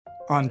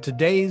on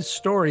today's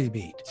Story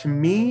Beat. To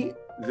me,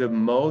 the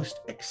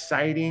most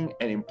exciting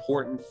and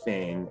important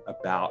thing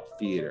about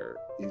theater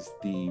is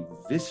the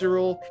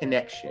visceral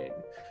connection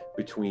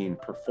between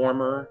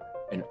performer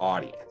and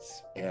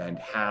audience, and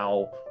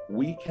how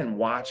we can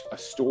watch a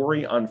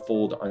story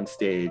unfold on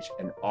stage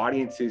and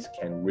audiences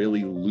can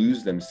really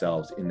lose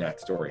themselves in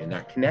that story. And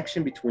that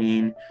connection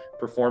between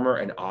performer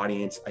and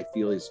audience, I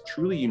feel, is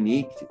truly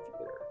unique to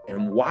theater,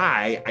 and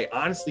why I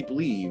honestly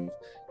believe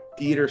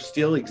theater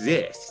still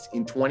exists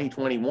in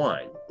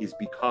 2021 is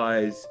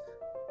because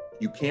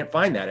you can't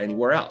find that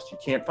anywhere else. You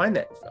can't find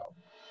that in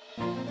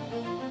film.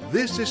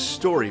 This is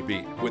Story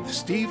Beat with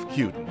Steve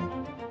Cuden,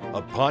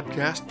 a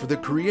podcast for the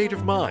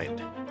creative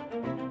mind.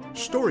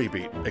 Story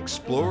Beat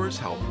explores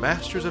how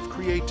masters of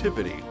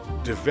creativity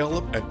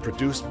develop and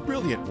produce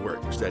brilliant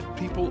works that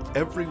people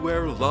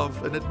everywhere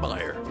love and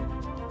admire.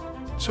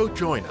 So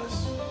join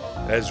us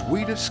as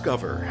we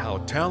discover how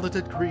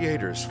talented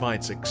creators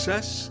find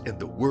success in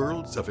the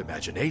worlds of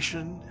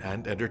imagination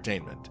and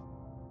entertainment.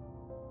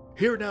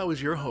 Here now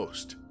is your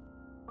host,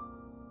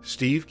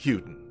 Steve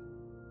Cuden.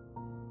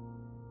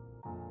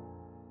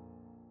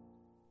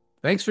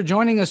 Thanks for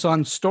joining us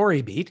on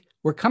Story Beat.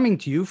 We're coming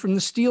to you from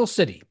the Steel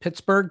City,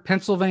 Pittsburgh,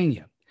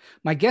 Pennsylvania.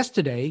 My guest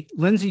today,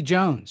 Lindsay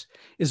Jones,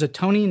 is a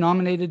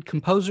Tony-nominated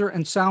composer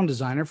and sound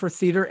designer for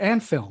theater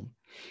and film.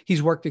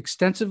 He's worked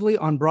extensively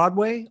on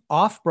Broadway,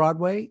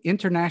 off-Broadway,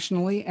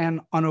 internationally,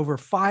 and on over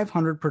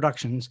 500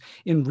 productions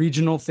in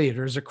regional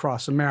theaters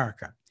across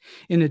America.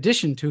 In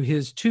addition to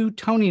his 2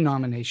 Tony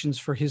nominations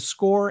for his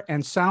score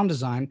and sound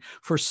design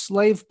for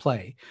Slave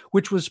Play,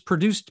 which was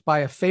produced by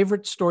a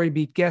favorite Story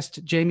Beat guest,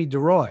 Jamie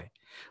DeRoy,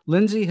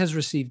 Lindsay has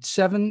received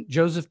 7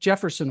 Joseph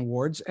Jefferson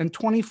Awards and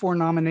 24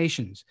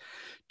 nominations,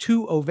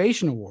 2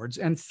 Ovation Awards,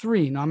 and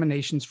 3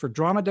 nominations for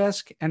Drama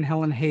Desk and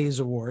Helen Hayes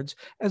Awards,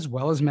 as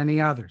well as many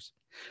others.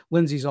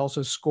 Lindsay's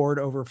also scored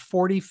over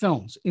 40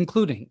 films,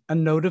 including A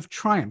Note of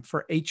Triumph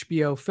for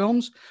HBO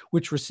Films,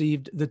 which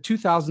received the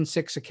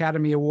 2006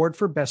 Academy Award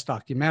for Best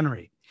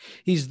Documentary.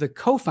 He's the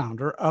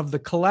co-founder of the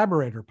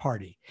Collaborator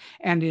Party,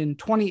 and in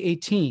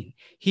 2018,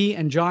 he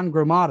and John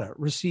Gromada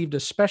received a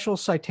special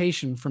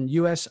citation from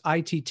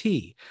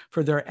USITT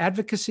for their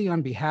advocacy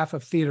on behalf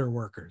of theater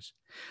workers.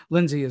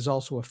 Lindsay is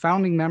also a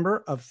founding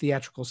member of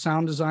Theatrical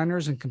Sound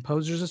Designers and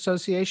Composers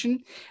Association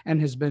and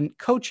has been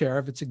co-chair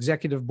of its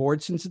executive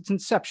board since its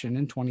inception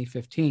in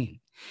 2015.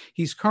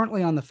 He's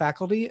currently on the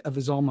faculty of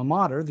his alma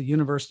mater, the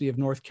University of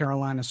North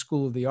Carolina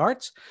School of the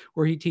Arts,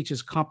 where he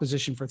teaches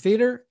composition for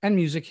theater and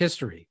music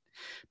history.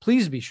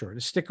 Please be sure to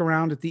stick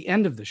around at the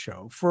end of the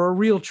show for a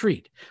real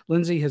treat.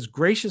 Lindsay has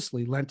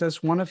graciously lent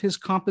us one of his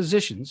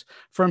compositions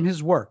from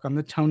his work on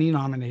the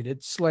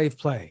Tony-nominated Slave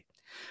Play.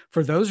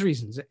 For those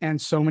reasons and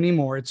so many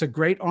more, it's a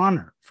great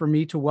honor for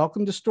me to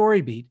welcome to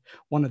Story Beat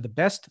one of the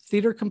best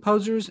theater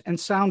composers and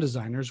sound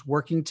designers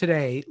working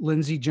today,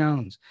 Lindsay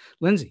Jones.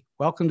 Lindsay,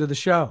 welcome to the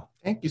show.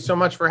 Thank you so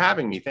much for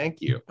having me.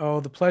 Thank you.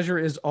 Oh, the pleasure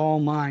is all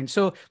mine.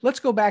 So let's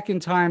go back in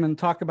time and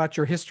talk about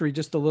your history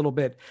just a little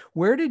bit.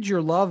 Where did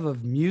your love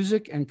of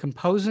music and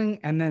composing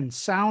and then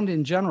sound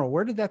in general,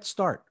 where did that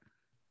start?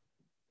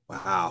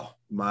 Wow.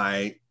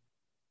 My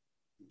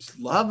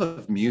love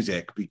of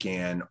music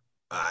began,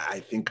 I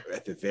think,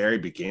 at the very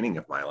beginning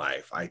of my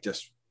life. I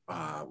just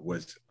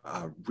was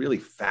really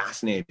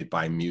fascinated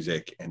by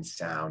music and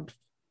sound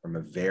from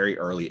a very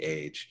early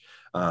age.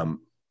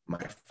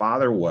 My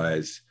father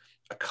was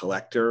a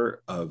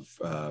collector of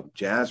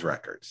jazz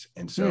records.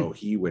 And so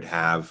he would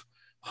have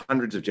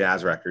hundreds of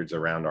jazz records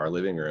around our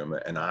living room.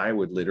 And I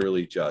would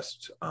literally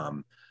just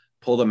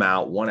pull them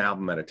out one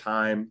album at a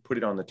time, put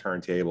it on the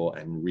turntable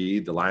and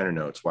read the liner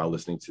notes while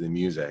listening to the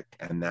music.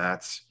 And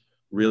that's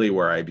really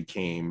where I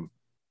became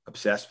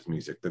obsessed with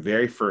music. The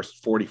very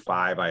first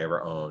 45 I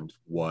ever owned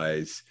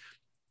was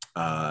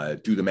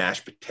Do the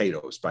Mashed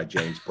Potatoes by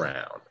James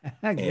Brown.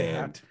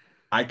 And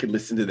I could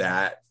listen to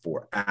that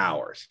for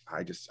hours.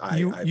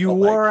 You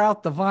wore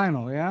out the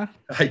vinyl, yeah?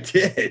 I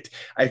did.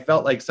 I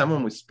felt like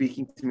someone was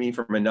speaking to me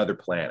from another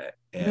planet.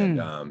 And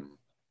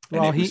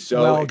and it was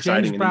so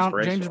exciting and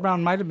inspirational. James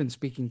Brown might have been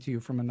speaking to you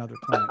from another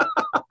planet.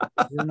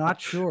 You're not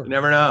sure. You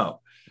never know.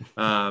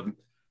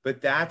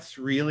 But that's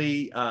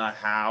really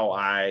how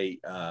I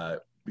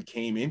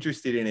became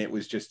interested in it.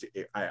 Was just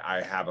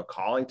I have a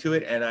calling to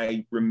it, and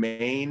I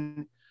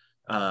remain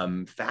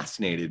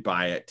fascinated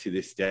by it to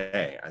this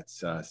day.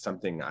 It's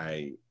something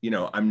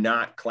I'm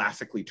not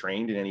classically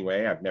trained in any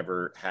way. I've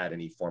never had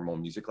any formal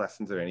music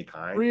lessons of any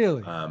kind.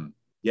 Really?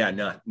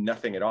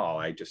 Nothing at all.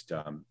 I just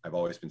I've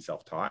always been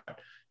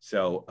self-taught.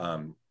 So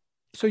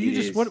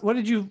what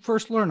did you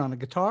first learn on a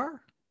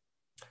guitar?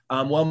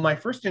 Well, my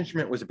first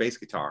instrument was a bass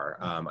guitar.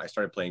 I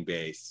started playing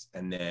bass,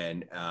 and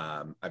then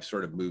I've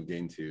sort of moved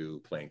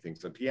into playing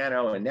things on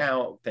piano. And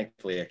now,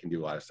 thankfully, I can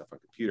do a lot of stuff on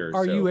computers.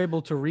 Are you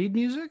able to read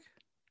music?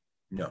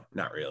 No,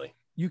 not really.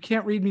 You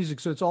can't read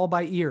music, so it's all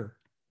by ear.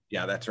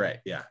 Yeah, that's right.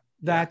 Yeah.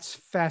 That's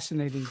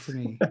fascinating to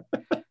me.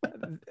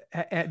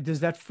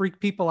 Does that freak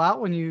people out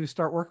when you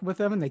start working with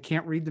them and they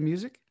can't read the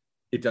music?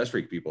 It does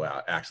freak people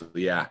out,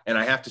 actually. Yeah. And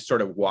I have to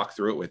sort of walk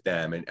through it with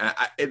them. And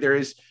there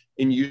is,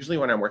 And usually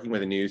when I'm working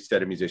with a new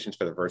set of musicians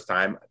for the first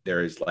time,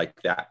 there is like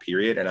that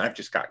period. And I've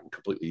just gotten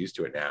completely used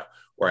to it now,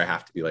 where I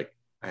have to be like,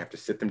 I have to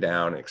sit them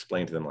down and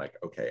explain to them like,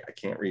 okay, I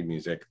can't read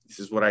music. This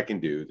is what I can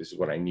do. This is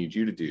what I need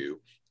you to do.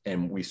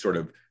 And we sort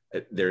of,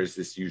 there's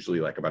this usually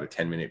like about a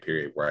 10-minute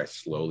period where I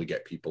slowly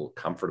get people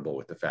comfortable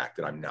with the fact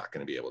that I'm not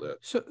going to be able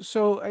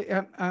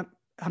to.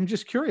 I'm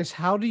just curious,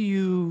 how do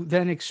you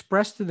then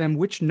express to them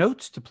which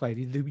notes to play?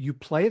 Do you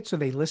play it so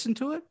they listen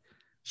to it?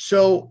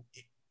 So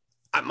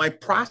my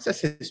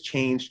process has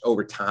changed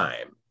over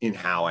time in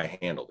how I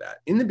handle that.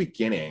 In the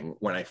beginning,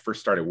 when I first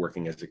started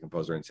working as a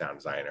composer and sound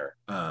designer,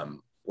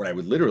 what I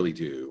would literally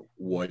do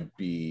would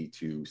be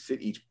to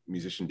sit each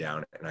musician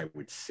down and I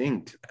would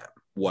sing to them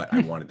what I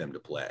wanted them to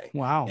play.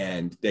 Wow.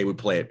 And they would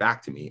play it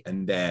back to me.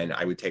 And then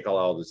I would take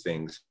all those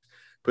things,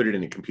 put it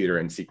in a computer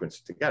and sequence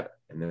it together,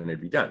 and then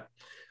it'd be done.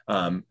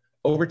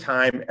 Over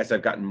time, as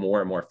I've gotten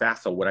more and more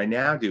facile, what I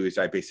now do is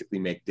I basically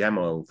make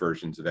demo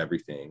versions of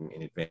everything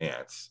in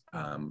advance,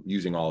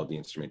 using all of the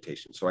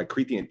instrumentation. So I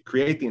create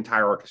the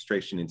entire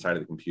orchestration inside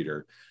of the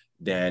computer.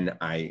 Then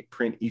I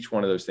print each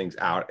one of those things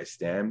out as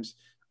stems.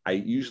 I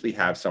usually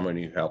have someone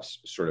who helps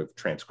sort of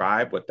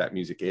transcribe what that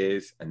music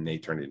is, and they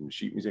turn it into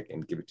sheet music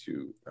and give it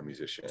to a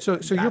musician. So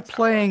you're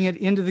playing it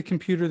into the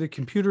computer. The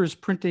computer is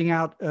printing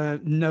out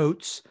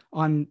notes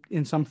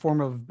in some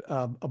form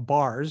of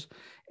bars,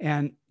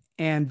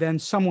 and then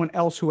someone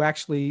else who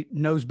actually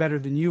knows better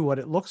than you what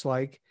it looks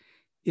like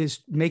is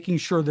making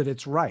sure that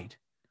it's right.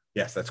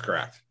 Yes, that's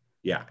correct.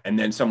 Yeah. And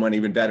then someone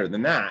even better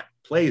than that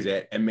plays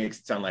it and makes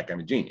it sound like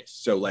I'm a genius.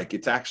 So like,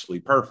 it's actually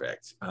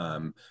perfect,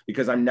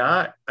 because I'm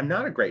not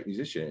a great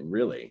musician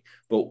really,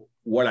 but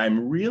what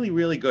I'm really,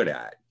 really good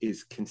at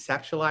is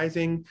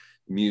conceptualizing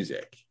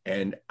music.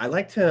 And I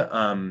like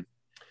to,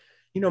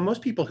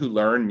 most people who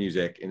learn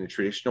music in a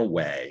traditional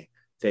way,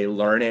 they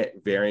learn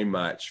it very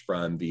much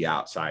from the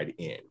outside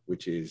in,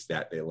 which is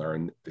that they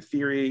learn the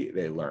theory,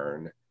 they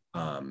learn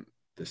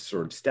the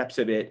sort of steps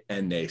of it,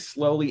 and they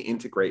slowly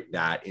integrate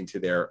that into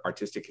their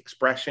artistic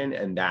expression,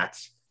 and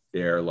that's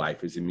their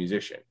life as a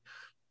musician.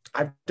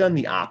 I've done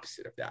the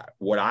opposite of that.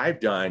 What I've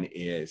done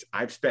is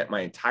I've spent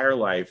my entire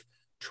life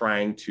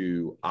trying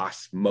to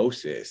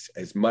osmosis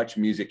as much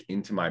music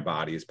into my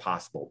body as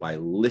possible by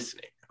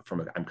listening.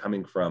 I'm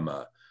coming from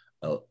a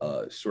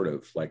sort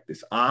of like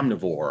this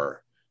omnivore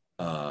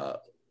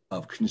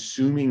of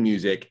consuming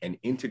music and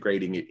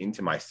integrating it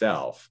into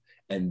myself.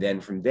 And then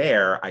from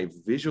there, I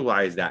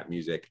visualize that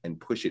music and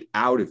push it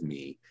out of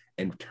me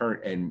and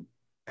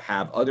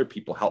have other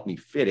people help me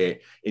fit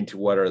it into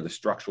what are the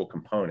structural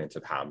components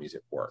of how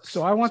music works.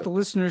 So I want the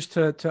listeners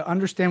to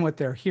understand what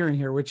they're hearing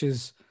here, which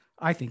is,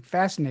 I think,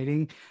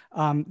 fascinating.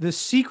 The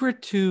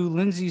secret to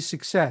Lindsay's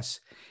success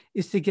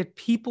is to get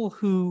people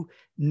who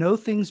know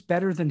things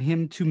better than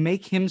him to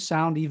make him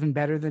sound even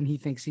better than he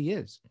thinks he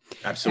is.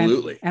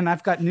 Absolutely. And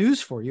I've got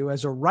news for you.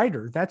 As a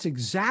writer, that's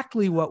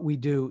exactly what we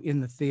do in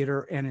the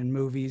theater and in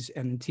movies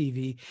and in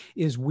TV,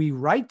 is we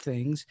write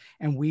things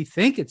and we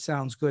think it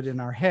sounds good in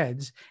our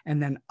heads.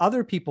 And then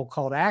other people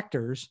called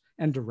actors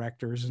and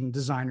directors and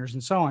designers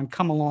and so on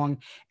come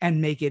along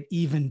and make it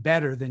even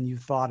better than you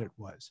thought it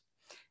was.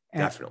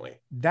 And definitely.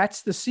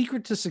 That's the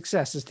secret to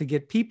success, is to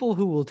get people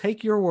who will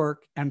take your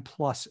work and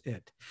plus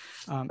it.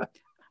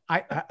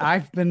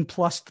 I've been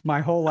plussed my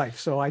whole life,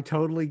 so I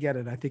totally get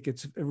it. I think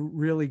it's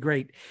really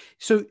great.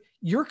 So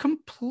you're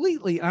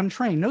completely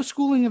untrained, no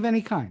schooling of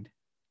any kind.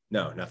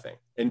 No, nothing.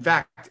 In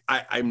fact,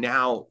 I'm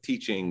now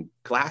teaching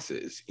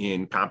classes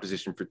in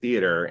composition for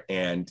theater,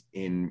 and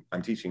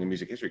I'm teaching a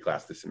music history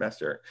class this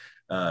semester.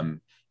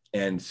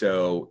 And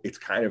so it's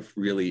kind of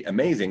really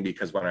amazing,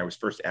 because when I was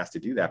first asked to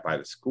do that by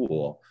the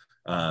school,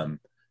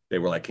 they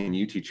were like, can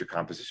you teach your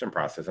composition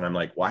process? And I'm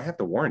like, well, I have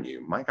to warn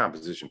you, my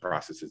composition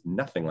process is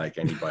nothing like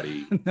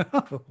anybody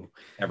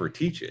ever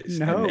teaches.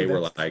 And they were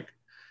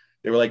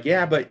like,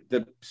 yeah, but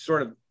the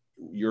sort of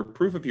your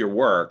proof of your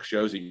work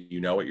shows that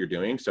you know what you're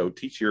doing. So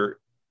teach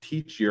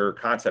your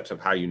concepts of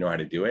how you know how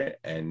to do it,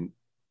 and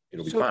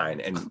it'll be fine.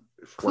 And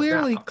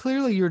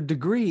clearly your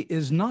degree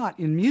is not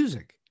in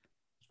music.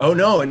 Oh,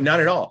 no, and not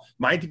at all.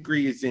 My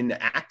degree is in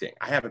acting.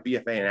 I have a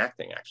BFA in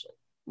acting, actually.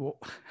 Well.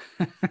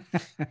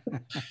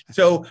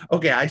 So,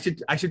 okay, I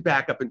should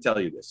back up and tell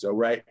you this.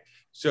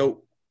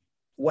 So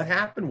what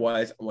happened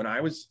was, when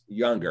I was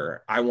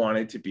younger, I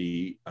wanted to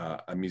be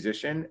a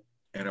musician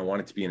and I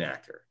wanted to be an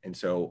actor. And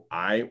so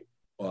I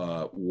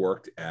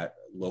worked at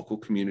local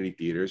community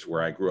theaters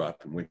where I grew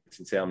up in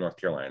Winston-Salem, North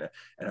Carolina.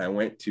 And I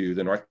went to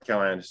the North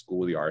Carolina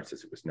School of the Arts,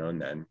 as it was known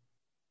then.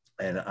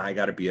 And I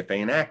got a BFA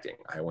in acting.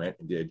 I went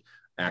and did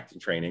acting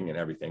training and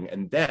everything.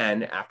 And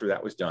then after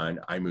that was done,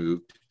 I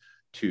moved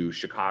to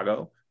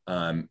Chicago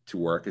to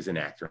work as an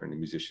actor and a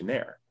musician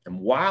there. And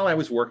while I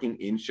was working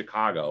in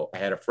Chicago, I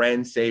had a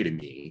friend say to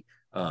me,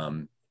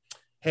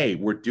 hey,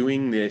 we're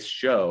doing this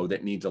show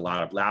that needs a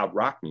lot of loud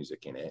rock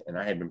music in it. And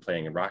I had been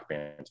playing in rock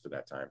bands for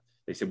that time.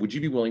 They said, would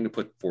you be willing to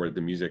put forward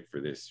the music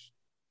for this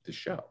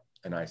show?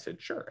 And I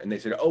said, sure. And they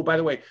said, oh, by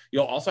the way,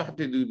 you'll also have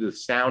to do the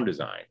sound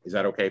design. Is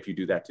that okay if you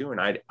do that too? And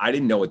I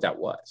didn't know what that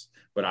was,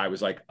 but I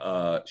was like,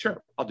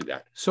 sure, I'll do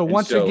that. So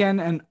once again,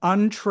 an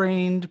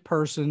untrained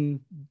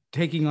person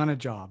taking on a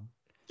job.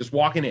 Just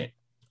walking in.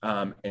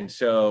 And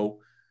so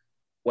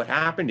what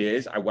happened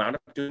is I wound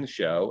up doing the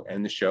show,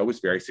 and the show was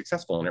very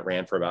successful, and it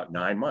ran for about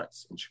 9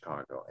 months in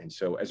Chicago. And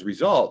so as a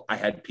result, I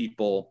had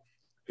people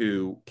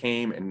who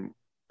came and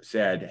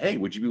said, hey,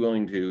 would you be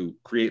willing to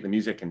create the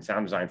music and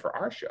sound design for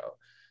our show?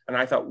 And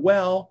I thought,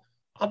 well,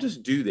 I'll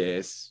just do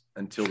this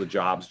until the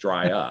jobs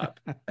dry up,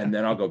 and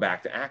then I'll go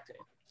back to acting.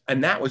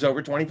 And that was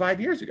over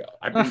 25 years ago.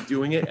 I've been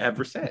doing it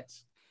ever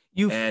since.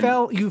 You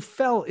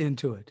fell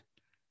into it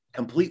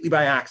completely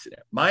by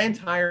accident. My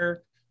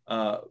entire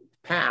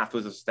path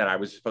was that I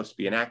was supposed to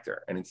be an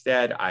actor, and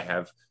instead I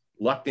have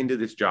lucked into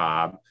this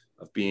job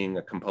of being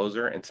a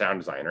composer and sound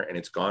designer, and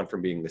it's gone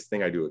from being this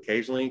thing I do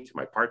occasionally to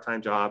my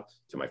part-time job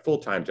to my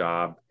full-time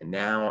job, and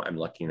now I'm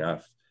lucky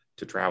enough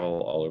to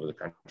travel all over the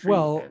country.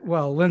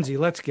 Well, Lindsay,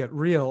 let's get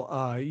real.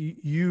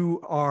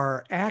 You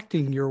are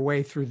acting your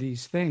way through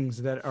these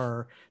things that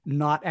are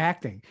not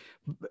acting.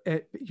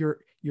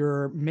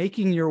 You're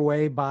making your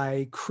way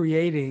by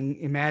creating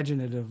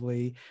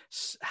imaginatively.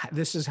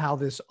 This is how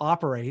this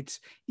operates,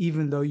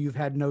 even though you've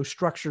had no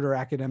structured or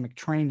academic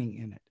training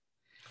in it.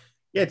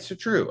 Yeah, it's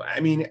true.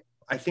 I mean,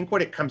 I think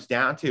what it comes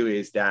down to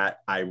is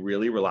that I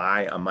really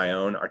rely on my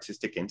own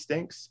artistic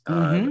instincts.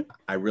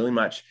 I really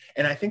much,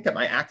 and I think that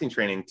my acting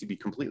training, to be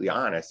completely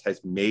honest, has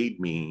made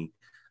me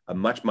a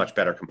much, much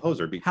better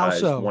composer.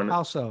 Because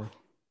How so?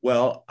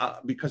 Well,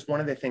 because one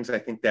of the things I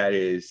think that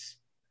is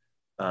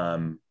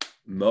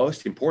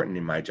most important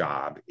in my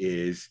job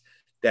is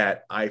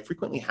that I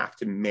frequently have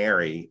to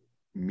marry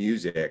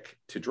music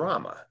to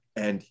drama.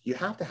 And you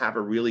have to have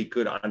a really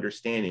good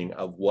understanding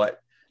of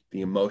what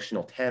the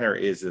emotional tenor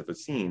is of a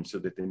scene so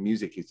that the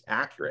music is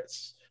accurate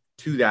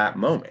to that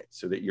moment,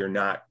 so that you're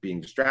not being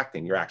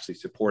distracting. You're actually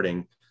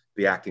supporting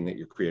the acting that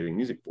you're creating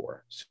music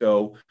for.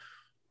 So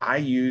I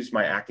use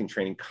my acting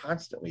training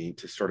constantly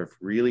to sort of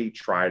really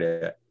try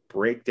to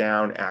break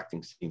down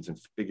acting scenes and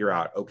figure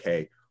out,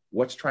 okay,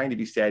 what's trying to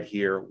be said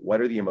here?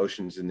 What are the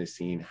emotions in this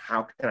scene?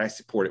 How can I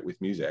support it with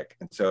music?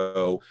 And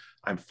so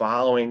I'm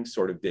following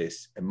sort of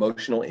this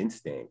emotional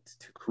instinct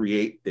to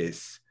create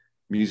this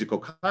musical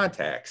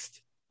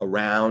context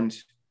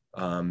around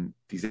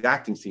these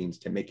acting scenes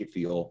to make it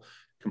feel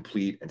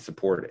complete and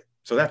supported.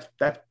 So that's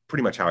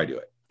pretty much how I do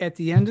it. At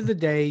the end of the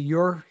day,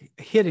 you're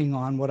hitting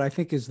on what I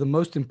think is the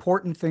most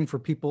important thing for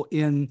people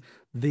in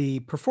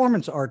the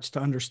performance arts to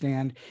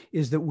understand,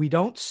 is that we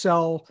don't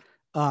sell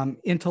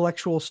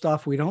intellectual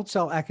stuff. We don't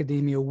sell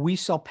academia. We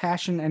sell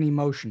passion and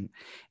emotion.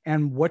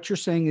 And what you're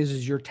saying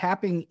is you're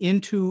tapping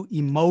into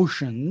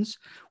emotions,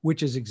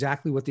 which is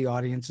exactly what the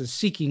audience is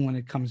seeking when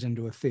it comes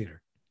into a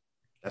theater.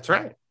 That's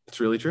right. It's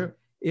really true.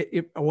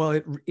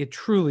 It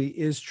truly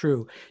is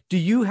true. Do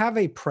you have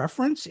a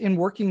preference in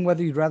working,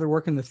 whether you'd rather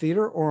work in the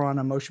theater or on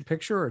a motion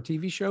picture or a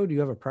TV show? Do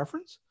you have a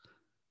preference?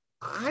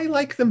 I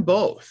like them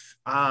both.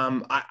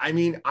 I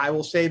mean, I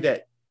will say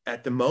that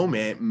at the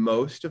moment,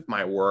 most of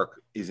my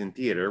work is in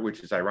theater,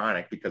 which is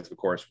ironic because, of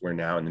course, we're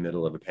now in the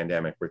middle of a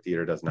pandemic where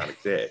theater does not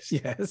exist.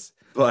 Yes.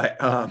 But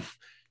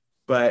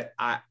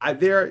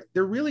they're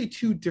really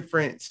two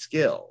different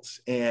skills.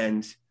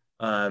 And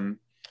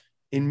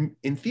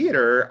in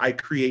theater, I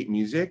create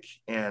music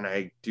and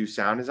I do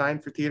sound design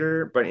for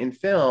theater, but in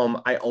film,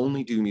 I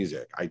only do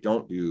music. I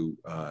don't do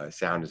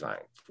sound design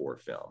for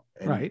film.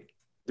 And right.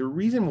 The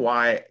reason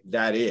why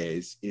that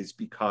is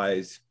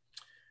because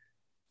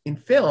in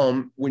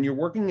film, when you're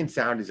working in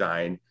sound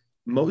design,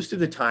 most of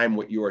the time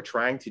what you are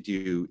trying to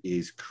do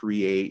is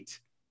create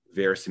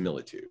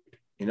verisimilitude.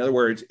 In other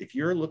words, if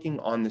you're looking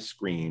on the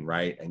screen,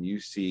 right, and you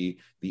see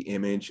the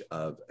image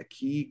of a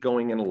key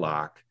going in a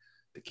lock,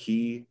 the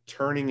key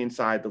turning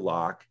inside the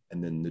lock,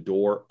 and then the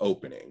door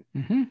opening.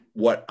 Mm-hmm.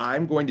 What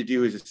I'm going to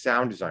do as a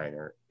sound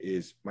designer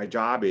is my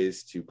job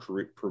is to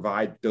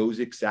provide those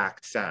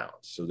exact sounds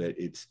so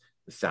that it's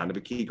the sound of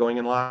a key going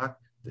in lock,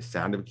 the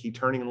sound of a key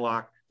turning in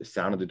lock, the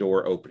sound of the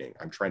door opening.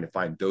 I'm trying to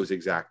find those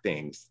exact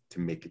things to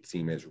make it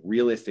seem as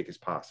realistic as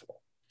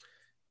possible.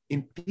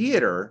 In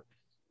theater,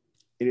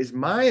 it is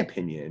my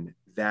opinion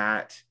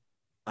that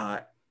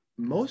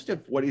most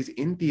of what is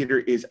in theater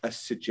is a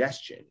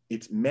suggestion.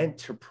 It's meant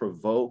to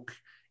provoke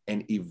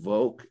and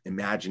evoke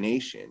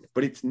imagination,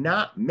 but it's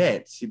not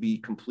meant to be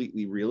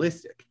completely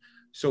realistic.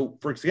 So,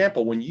 for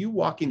example, when you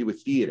walk into a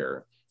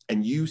theater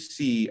and you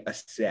see a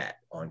set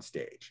on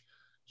stage,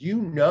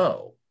 you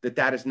know that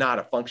that is not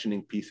a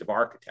functioning piece of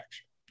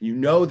architecture. You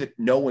know that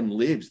no one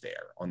lives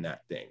there on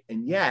that thing.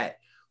 And yet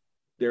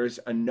there's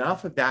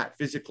enough of that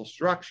physical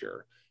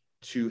structure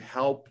to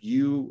help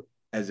you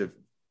as a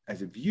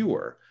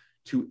viewer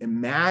to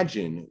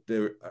imagine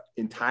the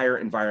entire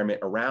environment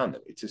around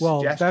them. It's a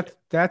suggestion.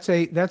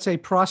 That's a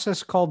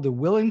process called the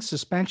willing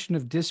suspension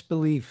of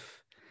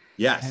disbelief.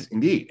 Yes,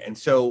 indeed. And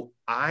so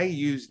I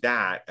use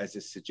that as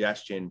a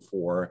suggestion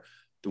for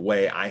the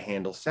way I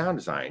handle sound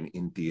design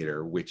in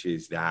theater, which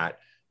is that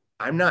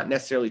I'm not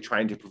necessarily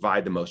trying to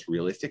provide the most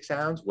realistic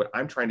sounds. What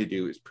I'm trying to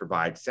do is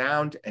provide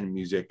sound and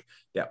music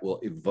that will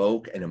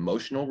evoke an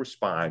emotional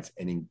response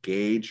and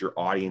engage your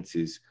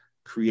audience's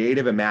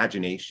creative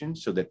imagination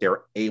so that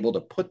they're able to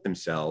put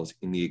themselves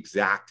in the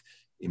exact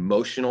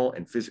emotional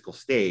and physical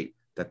state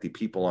that the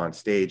people on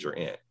stage are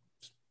in.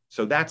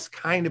 So that's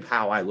kind of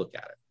how I look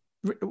at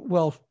it.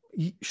 Well,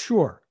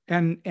 sure.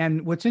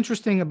 And what's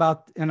interesting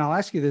about, and I'll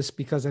ask you this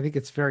because I think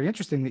it's very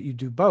interesting that you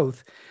do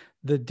both,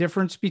 the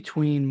difference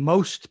between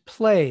most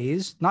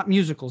plays, not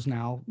musicals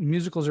now,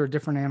 musicals are a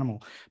different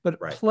animal, but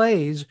Right.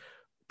 Plays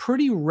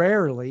pretty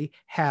rarely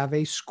have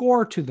a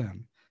score to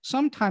them.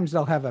 Sometimes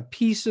they'll have a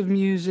piece of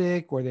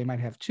music or they might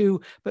have two,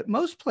 but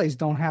most plays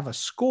don't have a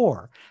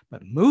score.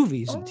 But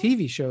movies and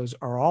TV shows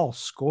are all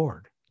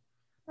scored.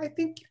 I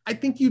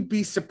think you'd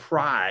be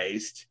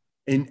surprised.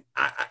 And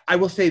I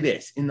will say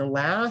this, in the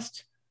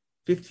last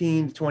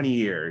 15 to 20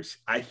 years,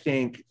 I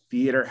think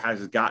theater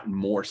has gotten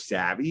more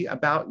savvy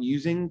about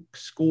using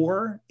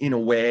score in a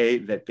way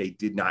that they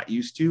did not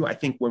used to. I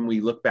think when we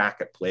look back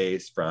at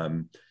plays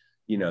from,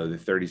 the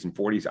 30s and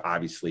 40s,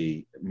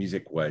 obviously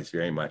music was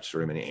very much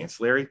sort of an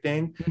ancillary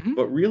thing,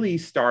 but really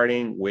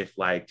starting with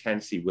like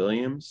Tennessee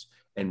Williams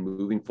and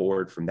moving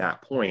forward from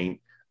that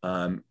point,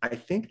 I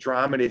think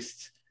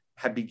dramatists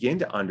have begun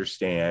to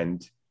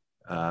understand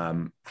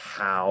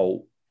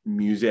how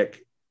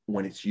music,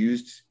 when it's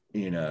used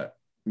in a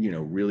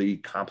really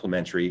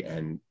complementary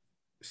and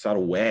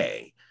subtle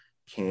way,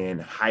 can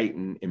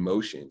heighten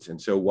emotions.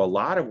 And so a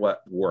lot of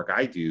what work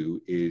I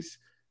do is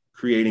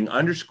creating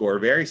underscore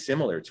very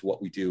similar to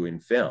what we do in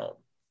film.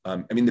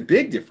 The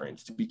big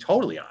difference, to be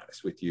totally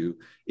honest with you,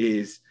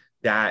 is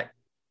that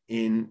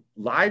in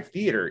live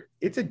theater,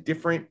 it's a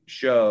different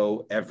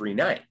show every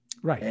night.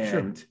 Right.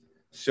 And sure.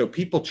 So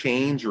people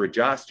change or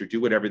adjust or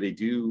do whatever they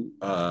do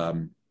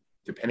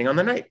depending on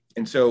the night.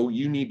 And so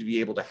you need to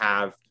be able to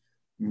have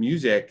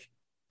music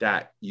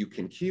that you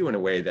can cue in a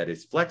way that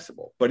is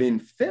flexible. But in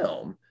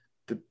film,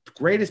 the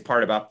greatest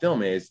part about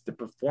film is the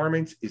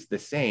performance is the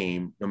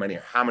same no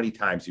matter how many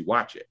times you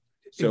watch it.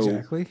 So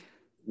exactly.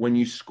 When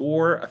you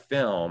score a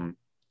film,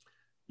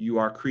 you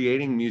are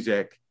creating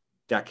music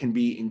that can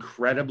be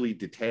incredibly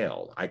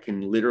detailed. I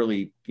can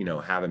literally,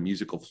 have a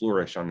musical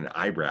flourish on an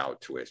eyebrow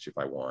twist if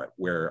I want,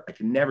 where I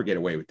can never get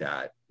away with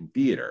that in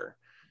theater.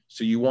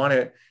 So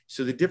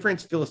the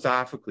difference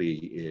philosophically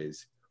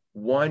is,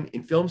 one,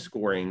 in film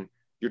scoring,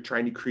 you're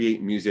trying to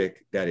create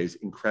music that is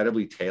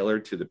incredibly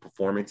tailored to the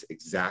performance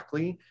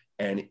exactly.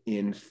 And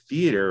in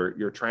theater,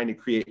 you're trying to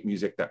create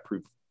music that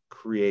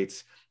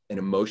creates an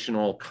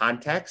emotional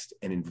context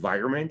and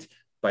environment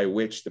by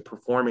which the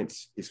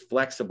performance is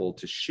flexible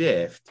to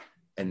shift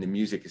and the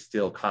music is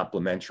still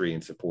complementary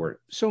and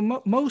support. So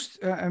most,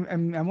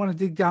 and I want to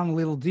dig down a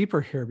little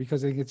deeper here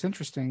because I think it's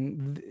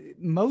interesting.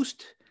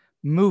 Most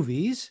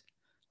movies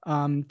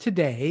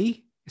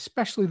today,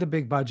 especially the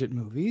big budget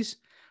movies,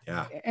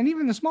 and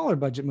even the smaller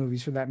budget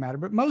movies for that matter,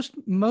 but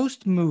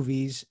most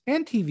movies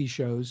and TV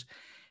shows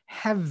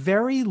have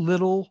very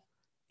little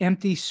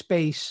empty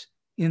space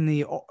in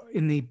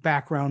the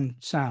background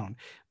sound.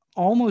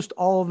 Almost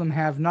all of them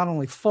have not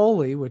only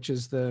Foley, which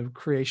is the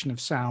creation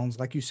of sounds,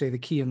 like you say, the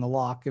key in the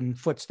lock and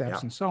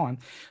footsteps and so on,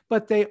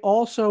 but they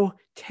also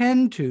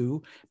tend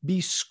to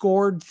be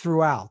scored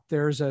throughout.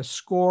 There's a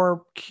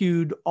score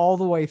cued all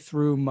the way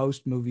through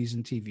most movies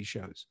and TV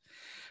shows.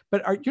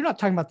 But you're not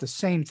talking about the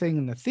same thing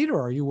in the theater,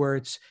 are you? Where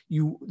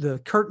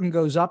the curtain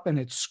goes up and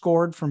it's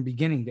scored from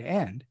beginning to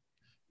end.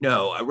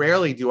 No,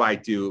 rarely do I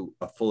do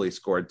a fully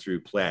scored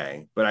through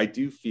play, but I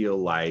do feel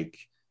like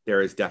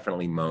there is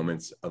definitely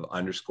moments of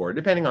underscore,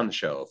 depending on the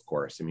show, of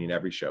course.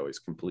 Every show is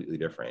completely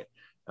different.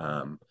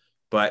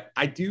 But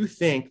I do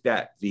think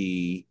that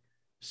the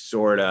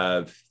sort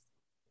of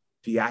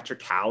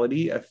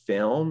theatricality of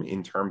film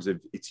in terms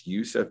of its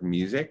use of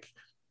music,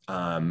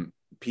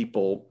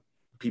 people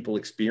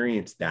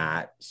experience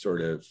that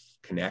sort of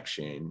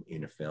connection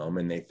in a film,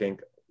 and they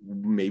think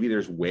maybe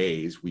there's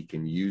ways we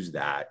can use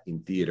that in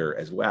theater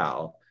as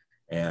well.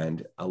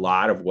 And a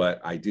lot of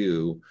what I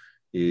do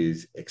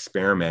is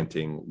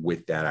experimenting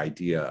with that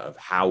idea of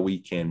how we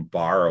can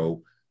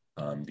borrow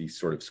these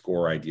sort of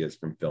score ideas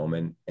from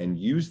film and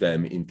use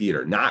them in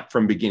theater, not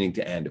from beginning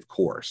to end, of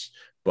course,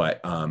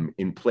 but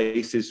in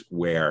places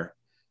where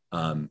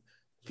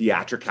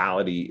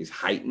theatricality is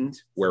heightened,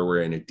 where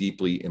we're in a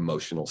deeply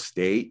emotional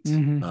state,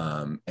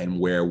 and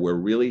where we're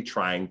really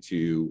trying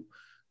to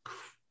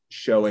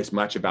show as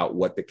much about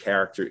what the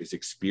character is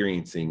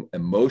experiencing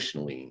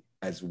emotionally,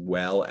 as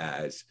well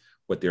as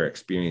what they're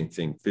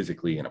experiencing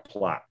physically in a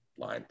plot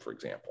line, for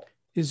example.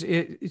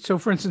 So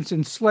for instance,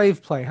 in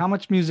slave play, how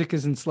much music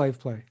is in slave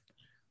play?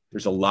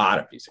 There's a lot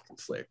of music in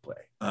slave play.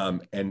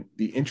 And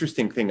the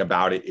interesting thing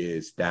about it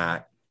is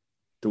that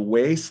the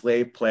way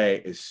slave play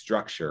is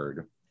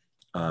structured,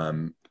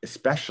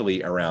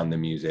 especially around the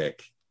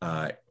music,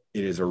 it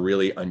is a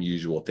really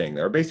unusual thing.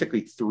 There are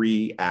basically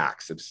 3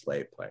 acts of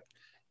slave play.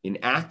 In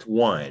Act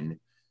 1,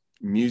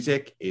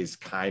 music is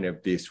kind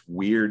of this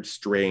weird,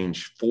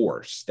 strange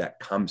force that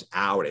comes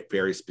out at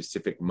very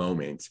specific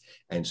moments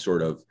and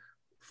sort of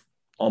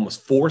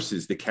almost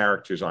forces the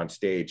characters on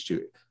stage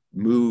to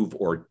move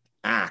or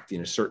act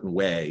in a certain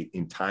way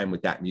in time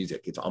with that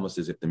music. It's almost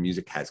as if the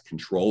music has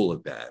control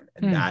of them.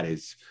 And that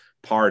is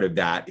part of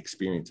that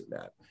experience of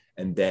that.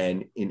 And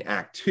then in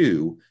act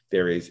 2,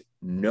 there is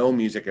no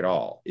music at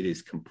all. It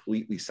is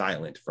completely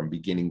silent from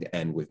beginning to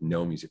end with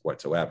no music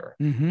whatsoever.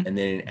 And then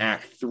in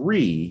act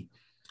 3,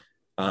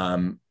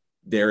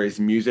 there is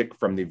music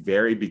from the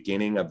very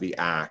beginning of the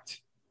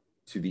act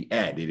to the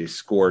end. It is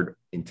scored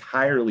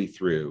entirely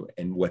through.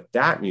 And what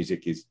that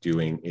music is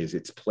doing is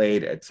it's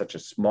played at such a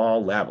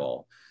small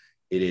level.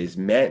 It is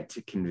meant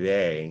to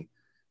convey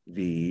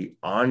the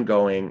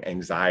ongoing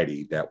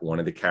anxiety that one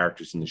of the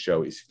characters in the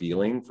show is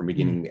feeling from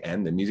beginning to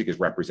end. The music is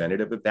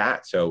representative of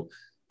that. So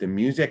the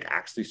music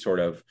actually sort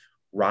of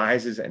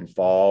rises and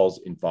falls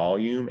in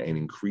volume and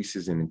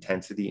increases in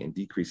intensity and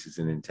decreases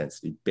in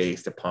intensity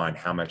based upon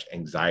how much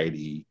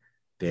anxiety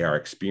they are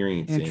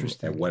experiencing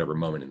at whatever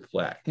moment in the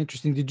play.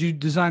 Interesting. Did you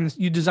design this?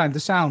 You designed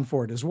the sound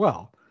for it as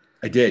well?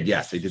 I did.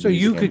 Yes, I did. So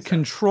you could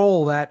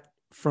control that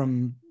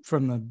from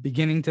the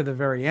beginning to the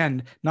very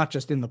end, not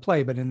just in the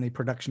play, but in the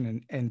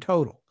production in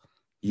total.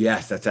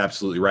 Yes, that's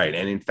absolutely right.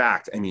 And in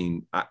fact, I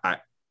mean,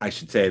 I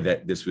should say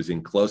that this was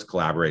in close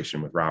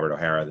collaboration with Robert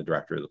O'Hara, the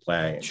director of the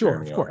play, and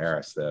Jeremy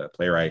O'Harris, the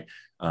playwright.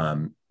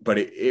 But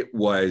it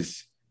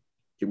was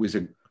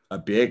a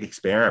big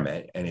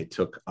experiment, and it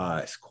took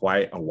us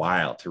quite a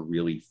while to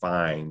really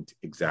find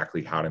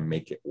exactly how to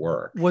make it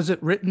work. Was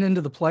it written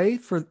into the play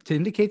to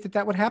indicate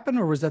that would happen,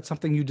 or was that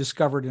something you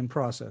discovered in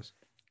process?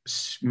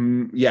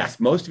 Yes,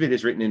 most of it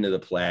is written into the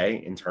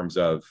play in terms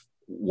of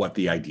what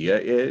the idea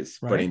is,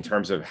 but in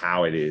terms of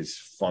how it is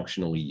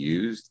functionally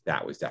used,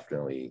 that was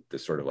definitely the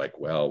sort of like,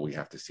 well, we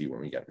have to see when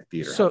we get in the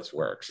theater how this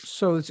works.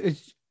 So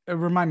it's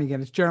remind me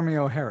again, it's Jeremy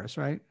O'Harris,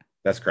 right?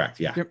 That's correct.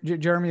 Yeah.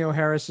 Jeremy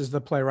O'Harris is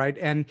the playwright,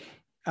 and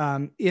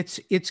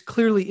it's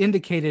clearly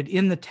indicated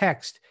in the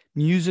text.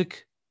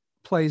 Music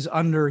plays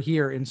under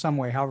here in some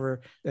way.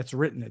 However, it's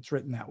written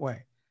that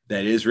way.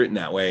 That is written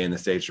that way in the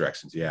stage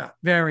directions. Yeah.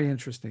 Very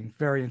interesting.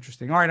 Very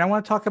interesting. All right. I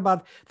want to talk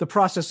about the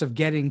process of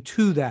getting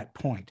to that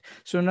point.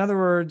 So in other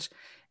words,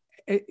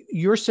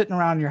 you're sitting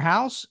around your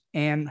house,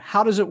 and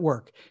how does it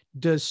work?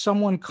 Does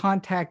someone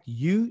contact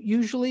you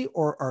usually,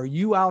 or are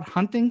you out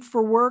hunting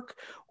for work,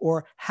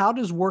 or how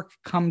does work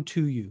come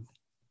to you?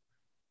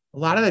 A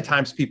lot of the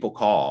times people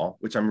call,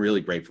 which I'm really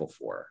grateful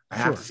for. I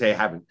have to say,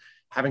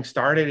 having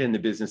started in the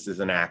business as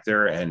an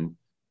actor and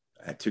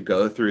to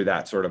go through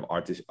that sort of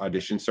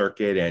audition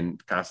circuit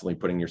and constantly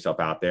putting yourself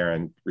out there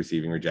and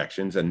receiving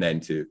rejections, and then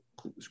to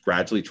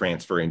gradually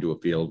transfer into a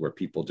field where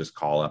people just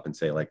call up and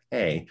say like,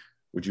 hey,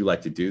 would you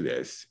like to do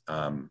this?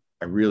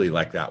 I really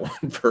like that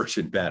one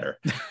version better.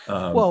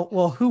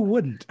 Well, who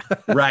wouldn't?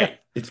 Right.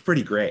 It's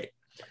pretty great.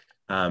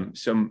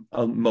 So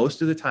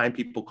most of the time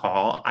people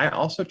call.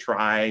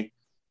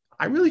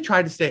 I really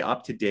try to stay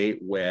up to date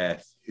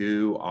with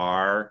who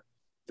are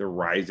the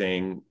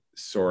rising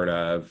sort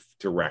of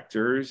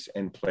directors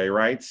and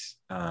playwrights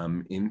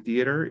in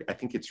theater. I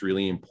think it's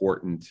really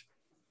important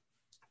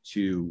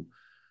to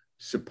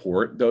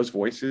support those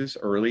voices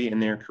early in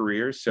their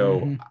careers.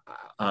 So,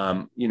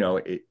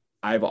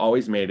 I've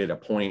always made it a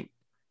point,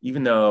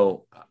 even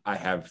though I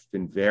have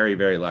been very,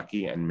 very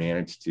lucky and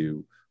managed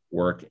to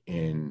work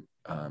in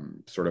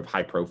sort of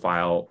high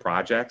profile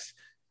projects,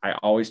 I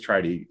always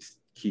try to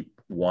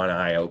keep one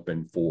eye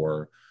open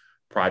for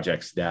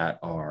projects that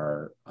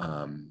are,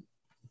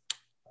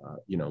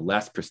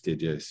 less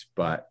prestigious,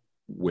 but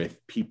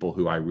with people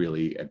who I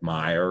really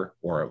admire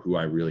or who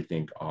I really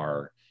think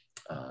are,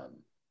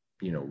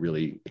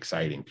 really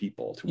exciting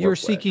people to work with. You're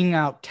seeking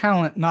out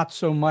talent, not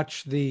so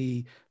much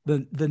the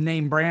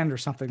name brand or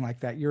something like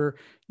that. You're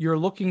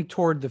looking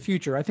toward the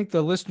future. I think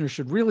the listener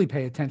should really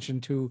pay attention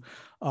to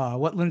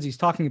what Lindsay's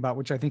talking about,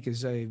 which I think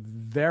is a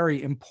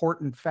very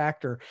important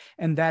factor.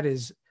 And that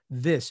is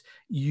this: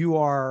 you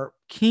are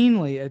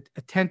keenly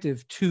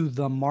attentive to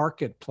the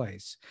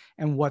marketplace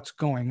and what's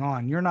going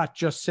on. You're not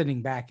just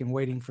sitting back and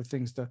waiting for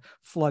things to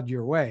flood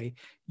your way.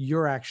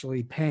 You're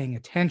actually paying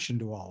attention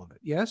to all of it.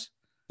 Yes?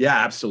 Yeah,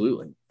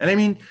 absolutely. And I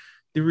mean,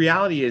 the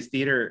reality is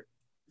theater,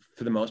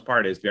 for the most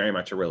part, is very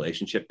much a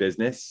relationship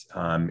business.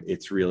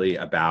 It's really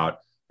about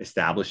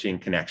establishing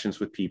connections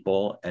with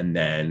people, and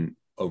then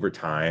over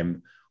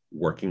time,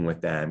 working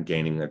with them,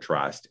 gaining their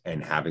trust,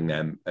 and having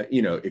them,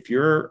 if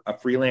you're a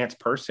freelance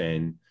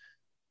person,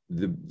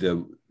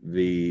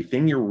 the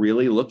thing you're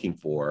really looking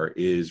for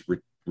is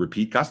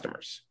repeat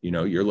customers.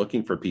 You're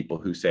looking for people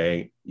who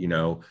say,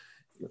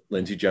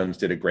 Lindsay Jones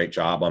did a great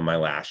job on my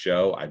last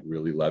show. I'd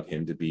really love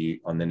him to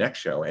be on the next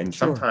show. And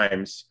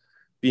sometimes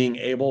being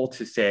able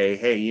to say,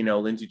 hey,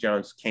 Lindsay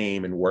Jones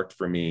came and worked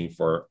for me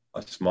for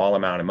a small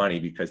amount of money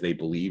because they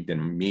believed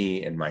in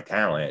me and my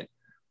talent,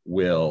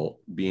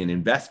 will be an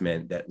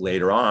investment that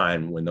later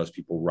on, when those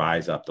people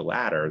rise up the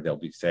ladder,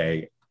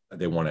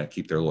 they want to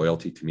keep their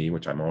loyalty to me,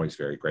 which I'm always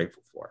very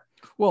grateful for.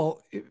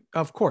 Well,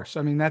 of course.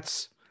 I mean,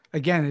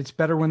 again, it's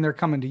better when they're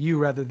coming to you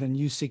rather than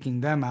you seeking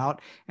them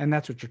out. And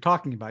that's what you're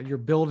talking about. You're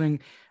building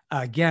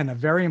again, a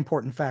very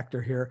important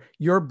factor here,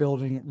 you're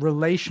building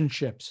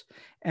relationships,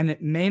 and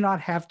it may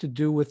not have to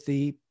do with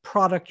the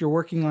product you're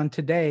working on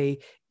today.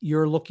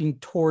 You're looking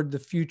toward the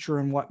future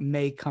and what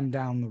may come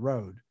down the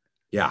road.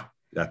 Yeah,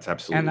 that's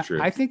absolutely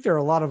true. I think there are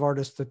a lot of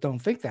artists that don't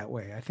think that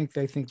way. I think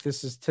they think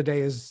this is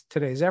today's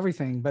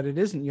everything, but it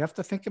isn't. You have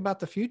to think about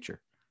the future.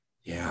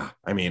 Yeah.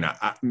 I mean,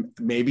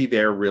 maybe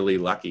they're really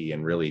lucky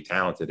and really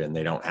talented and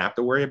they don't have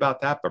to worry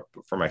about that. But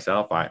for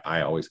myself,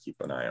 I always keep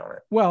an eye on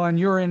it. Well, and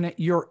you're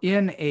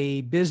in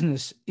a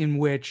business in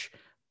which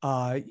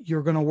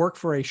you're going to work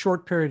for a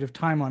short period of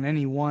time on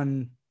any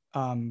one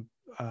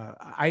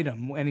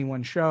item, any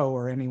one show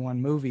or any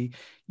one movie.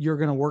 You're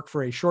going to work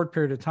for a short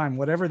period of time,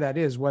 whatever that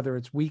is, whether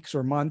it's weeks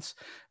or months,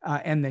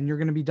 and then you're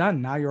going to be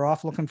done. Now you're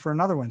off looking for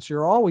another one. So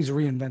you're always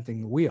reinventing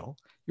the wheel.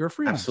 You're a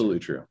freelancer. Absolutely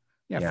true.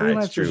 Yeah,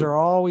 freelancers are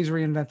always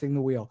reinventing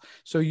the wheel.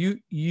 So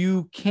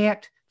you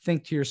can't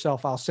think to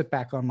yourself, I'll sit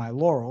back on my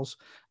laurels.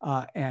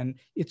 And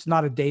it's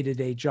not a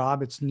day-to-day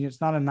job. It's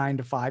not a 9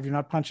 to 5. You're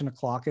not punching a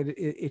clock.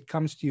 It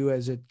comes to you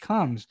as it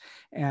comes.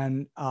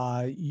 And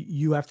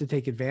you have to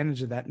take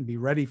advantage of that and be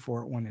ready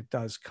for it when it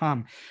does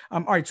come.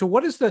 All right. So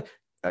what is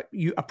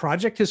a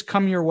project has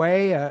come your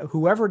way,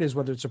 whoever it is,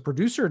 whether it's a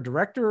producer, a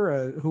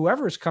director,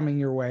 whoever is coming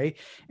your way,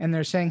 and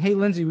they're saying, hey,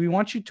 Lindsay, we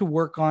want you to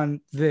work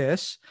on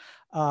this.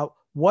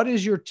 What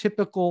is your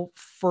typical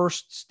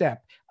first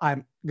step?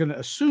 I'm going to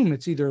assume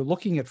it's either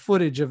looking at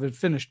footage of a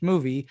finished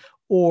movie,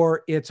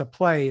 or it's a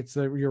play.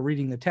 You're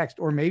reading the text,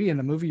 or maybe in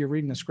the movie you're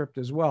reading the script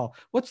as well.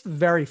 What's the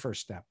very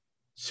first step?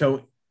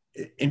 So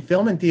in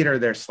film and theater,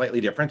 they're slightly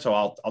different. So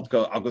I'll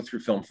go through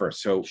film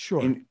first. So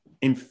sure.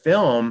 In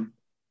film,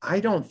 I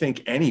don't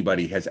think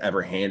anybody has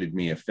ever handed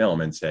me a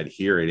film and said,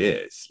 here it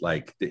is.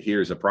 Like,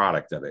 here's a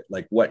product of it.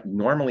 Like, what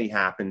normally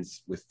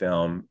happens with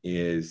film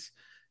is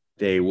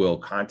they will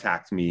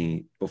contact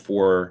me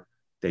before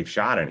they've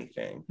shot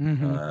anything.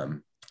 Mm-hmm.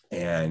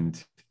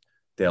 And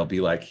they'll be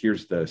like,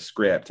 here's the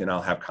script. And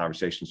I'll have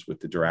conversations with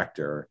the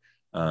director.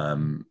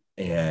 And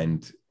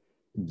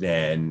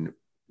then,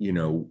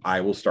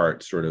 I will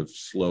start sort of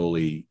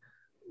slowly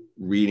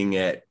reading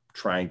it,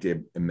 trying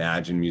to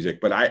imagine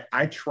music. But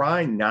I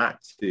try not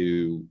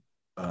to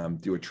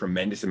do a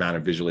tremendous amount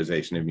of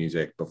visualization of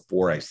music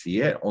before I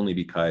see it, only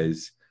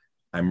because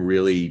I'm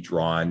really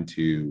drawn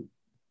to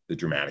the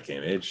dramatic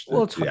image,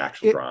 the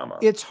actual drama.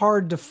 It's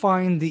hard to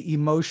find the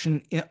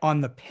emotion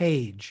on the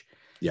page.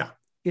 Yeah.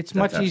 It's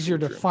much easier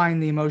to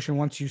find the emotion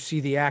once you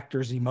see the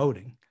actors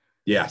emoting.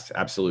 Yes,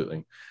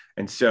 absolutely.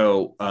 And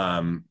so,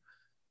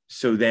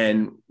 so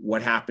then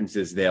what happens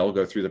is they'll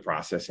go through the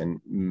process and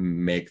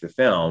make the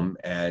film.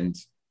 And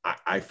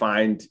I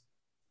find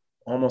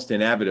almost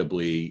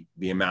inevitably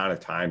the amount of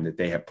time that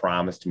they have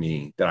promised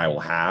me that I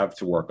will have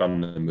to work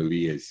on the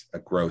movie is a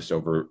gross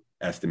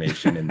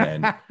overestimation. And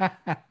then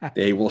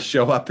they will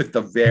show up at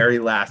the very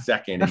last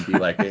second and be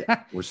like, hey,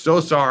 we're so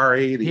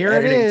sorry. The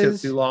editing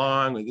took too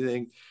long.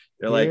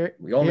 They're like,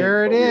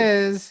 we're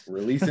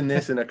releasing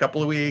this in a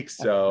couple of weeks.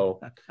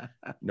 So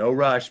no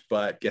rush,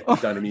 but get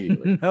this done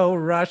immediately. No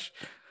rush.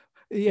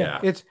 Yeah.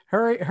 It's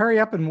hurry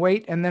up and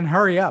wait, and then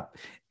hurry up.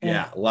 And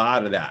a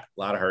lot of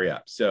hurry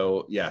up.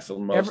 So so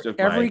most of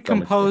every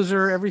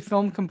composer, every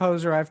film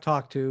composer I've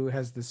talked to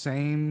has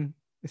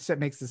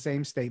makes the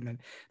same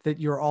statement, that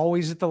you're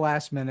always at the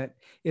last minute.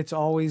 It's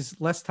always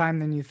less time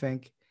than you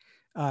think.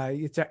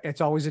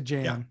 It's always a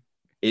jam. Yeah,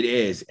 it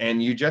is.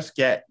 And you just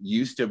get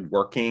used to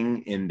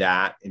working in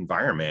that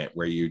environment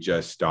where you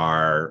just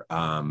are,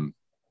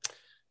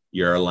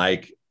 you're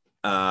like,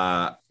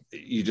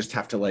 you just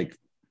have to like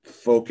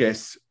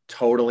focus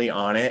totally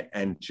on it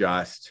and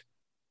just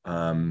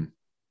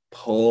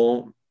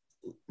pull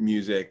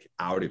music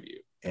out of you.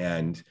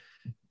 And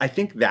I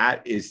think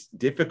that is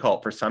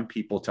difficult for some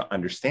people to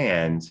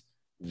understand,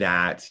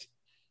 that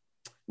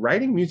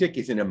writing music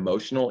is an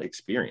emotional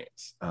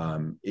experience.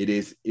 It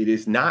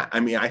is not. I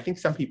mean, I think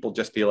some people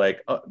just feel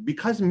like,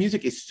 because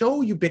music is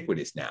so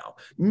ubiquitous now,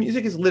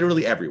 music is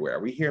literally everywhere.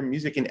 We hear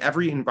music in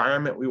every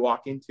environment we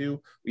walk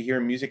into. We hear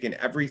music in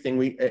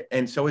everything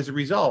and so as a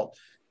result,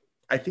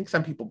 I think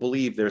some people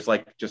believe there's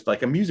just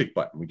like a music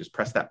button. We just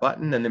press that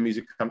button and the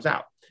music comes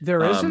out.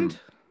 There isn't?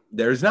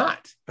 There's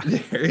not.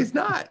 There is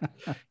not.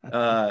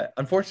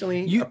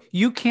 Unfortunately.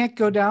 You can't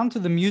go down to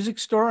the music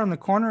store on the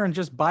corner and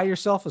just buy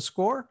yourself a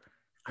score?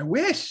 I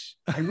wish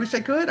I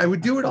could. I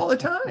would do it all the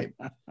time.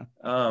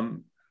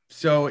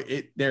 So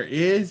there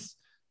is,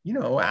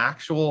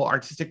 actual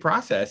artistic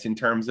process in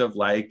terms of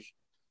like,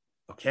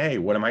 okay,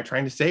 what am I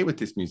trying to say with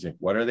this music?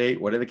 What are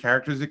the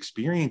characters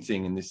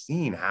experiencing in this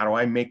scene? How do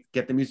I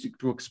get the music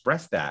to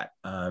express that?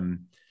 And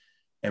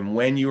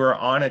when you are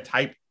on a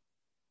tight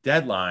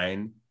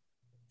deadline,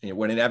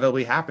 what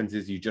inevitably happens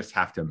is you just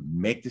have to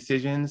make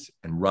decisions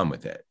and run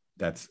with it.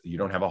 You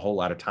don't have a whole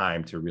lot of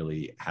time to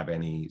really have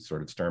any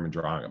sort of Sturm and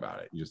Drang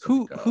about it. You just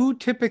who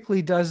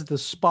typically does the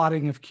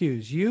spotting of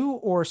cues, you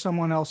or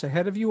someone else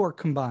ahead of you, or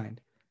combined?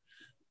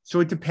 So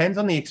it depends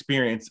on the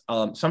experience.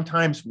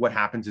 Sometimes what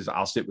happens is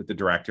I'll sit with the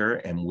director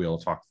and we'll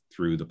talk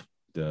through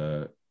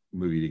the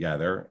movie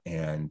together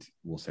and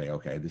we'll say,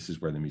 okay, this is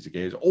where the music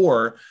is.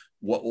 Or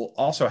what will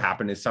also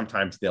happen is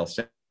sometimes they'll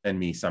send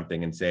me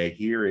something and say,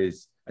 here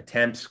is a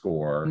temp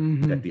score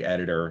that the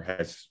editor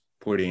has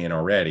put in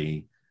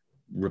already,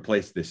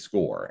 replace this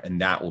score. And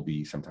that will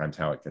be sometimes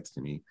how it gets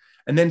to me.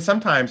 And then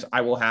sometimes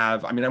I will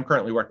have, I mean, I'm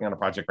currently working on a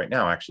project right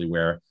now, actually,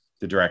 where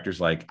the director's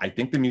like, I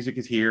think the music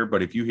is here,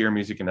 but if you hear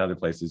music in other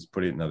places,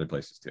 put it in other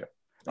places too.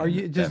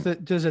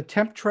 Does a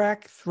temp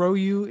track throw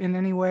you in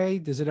any way?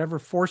 Does it ever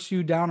force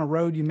you down a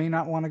road you may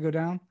not want to go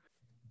down?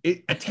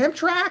 A temp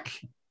track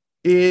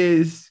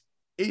is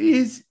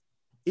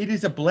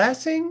a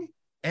blessing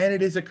and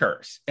it is a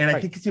curse. And I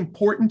think it's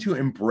important to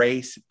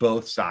embrace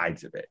both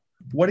sides of it.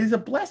 What is a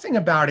blessing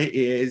about it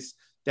is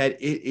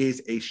that it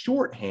is a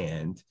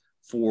shorthand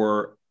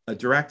for a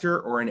director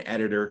or an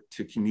editor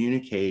to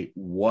communicate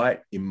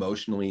what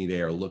emotionally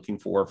they are looking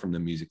for from the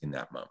music in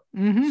that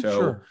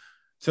moment.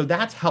 So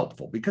that's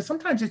helpful, because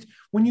sometimes it's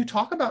when you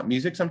talk about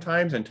music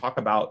sometimes and talk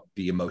about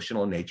the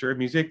emotional nature of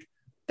music,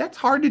 that's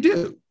hard to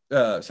do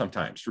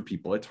sometimes for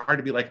people. It's hard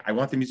to be like, I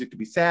want the music to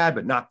be sad,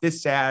 but not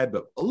this sad,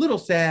 but a little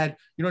sad.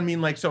 You know what I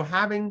mean? Like, so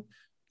having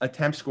a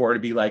temp score to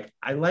be like,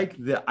 I like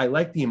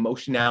the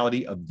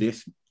emotionality of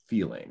this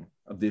feeling,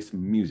 of this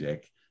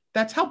music,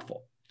 that's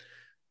helpful.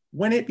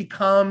 When it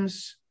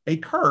becomes a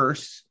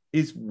curse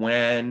is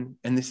when,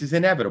 and this is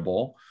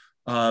inevitable,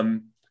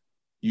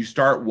 you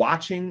start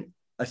watching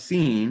a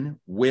scene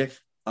with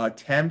a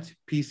temped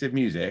piece of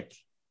music,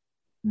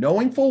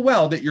 knowing full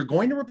well that you're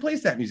going to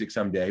replace that music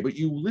someday, but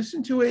you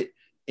listen to it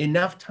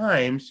enough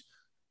times,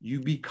 you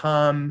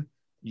become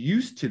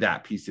used to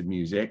that piece of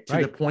music to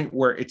the point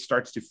where it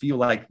starts to feel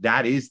like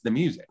that is the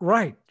music.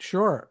 Right.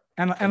 Sure.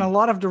 And a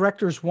lot of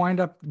directors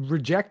wind up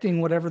rejecting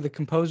whatever the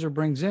composer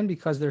brings in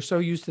because they're so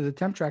used to the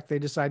temp track, they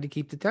decide to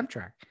keep the temp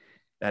track.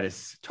 That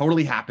has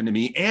totally happened to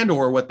me. And,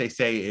 or what they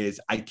say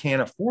is, I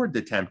can't afford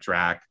the temp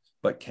track,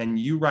 but can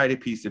you write a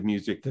piece of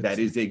music that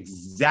is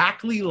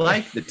exactly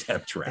like the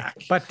temp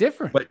track, but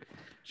different, but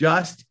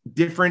just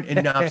different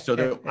enough so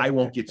that I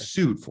won't get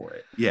sued for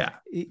it? Yeah,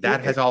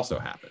 that has also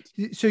happened.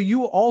 So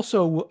you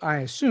also, I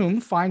assume,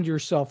 find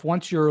yourself,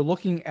 once you're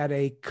looking at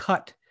a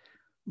cut,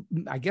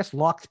 I guess,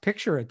 locked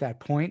picture at that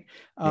point,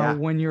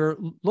 when you're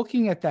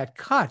looking at that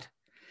cut,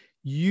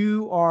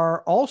 you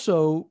are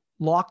also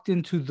locked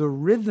into the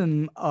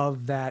rhythm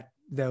of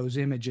those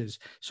images.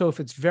 So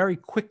if it's very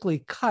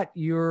quickly cut,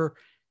 you're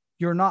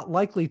not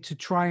likely to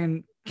try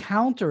and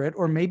counter it,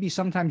 or maybe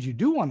sometimes you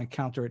do want to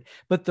counter it,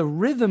 but the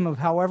rhythm of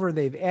however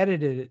they've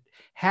edited it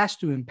has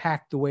to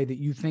impact the way that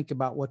you think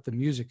about what the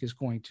music is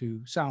going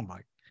to sound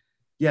like.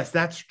 Yes,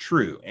 that's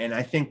true. And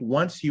I think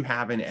once you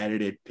have an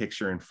edited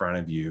picture in front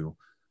of you,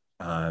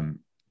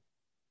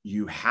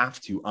 you have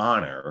to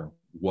honor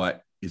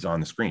what is on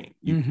the screen.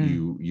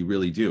 You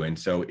really do. And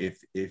so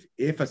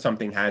if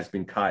something has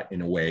been cut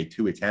in a way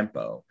to a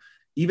tempo,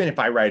 even if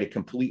I write a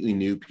completely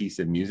new piece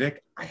of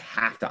music, I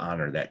have to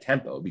honor that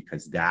tempo,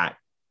 because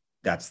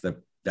that's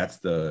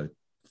the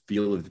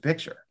feel of the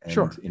picture.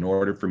 And in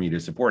order for me to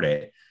support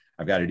it,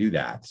 I've got to do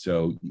that.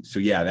 So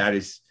yeah,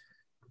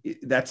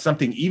 that's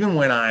something, even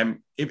when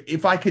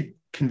if I could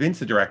convince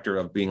the director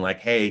of being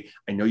like, hey,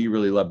 I know you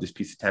really love this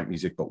piece of temp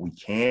music, but we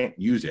can't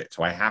use it,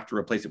 so I have to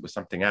replace it with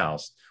something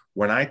else.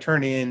 When I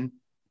turn in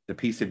the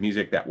piece of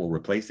music that will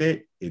replace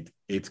it,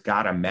 it's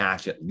got to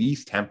match at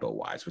least tempo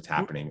wise what's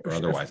happening, or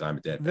otherwise I'm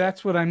dead.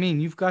 That's what I mean.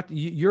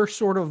 You're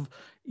sort of,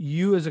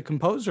 you as a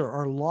composer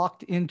are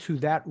locked into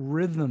that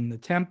rhythm, the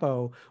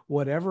tempo,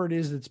 whatever it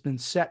is that's been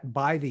set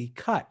by the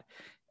cut.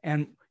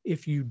 And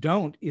if you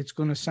don't,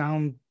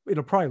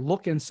 it'll probably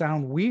look and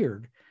sound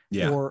weird.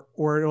 Yeah.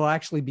 Or it'll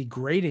actually be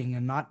grating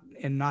and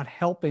not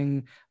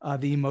helping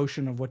the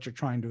emotion of what you're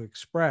trying to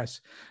express.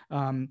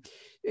 Do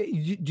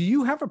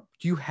you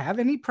have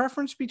any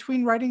preference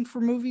between writing for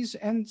movies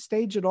and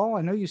stage at all?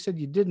 I know you said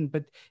you didn't,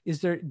 but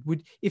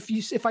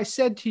if I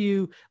said to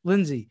you,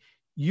 Lindsay,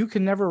 you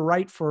can never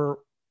write for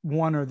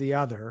one or the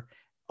other,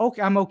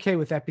 okay, I'm okay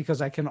with that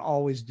because I can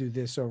always do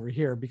this over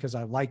here because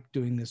I like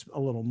doing this a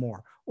little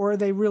more? Or are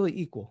they really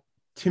equal?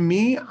 To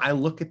me, I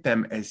look at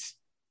them as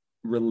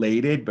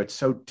related, but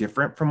so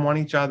different from one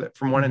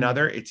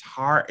another. It's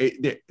hard.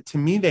 To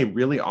me, they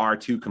really are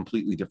two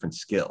completely different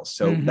skills.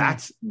 So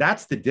that's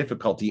the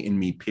difficulty in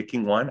me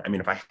picking one. I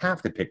mean, if I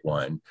have to pick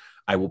one,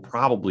 I will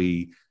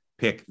probably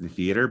pick the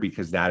theater,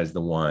 because that is the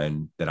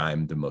one that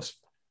I'm the most,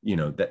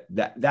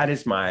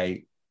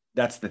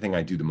 that's the thing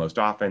I do the most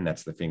often.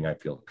 That's the thing I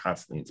feel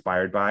constantly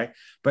inspired by.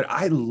 But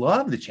I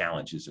love the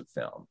challenges of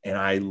film, and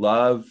I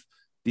love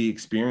the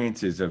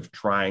experiences of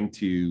trying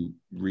to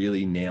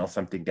really nail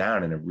something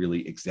down in a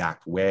really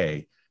exact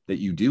way that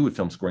you do with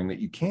film scoring that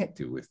you can't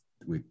do with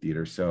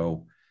theater.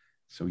 So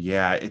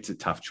yeah, it's a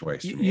tough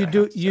choice.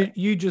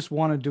 You just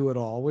want to do it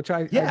all, which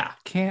I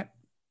can't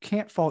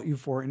fault you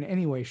for in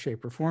any way,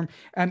 shape, or form.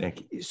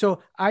 And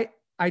so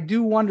I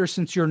do wonder,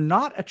 since you're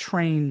not a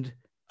trained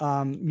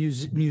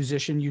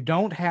musician, you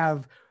don't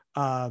have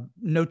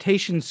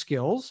notation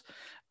skills.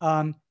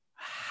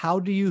 How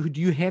do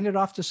you hand it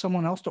off to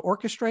someone else to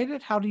orchestrate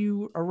it? How do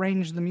you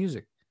arrange the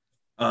music?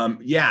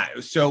 Yeah.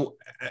 So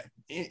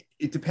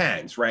it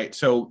depends, right?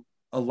 So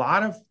a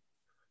lot of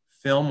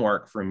film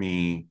work for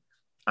me,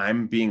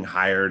 I'm being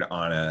hired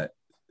on a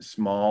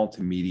small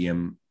to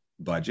medium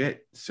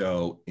budget.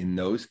 So in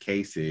those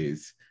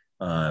cases,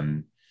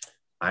 I'm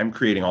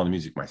creating all the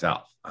music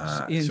myself.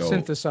 In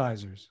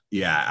synthesizers.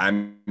 Yeah,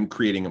 I'm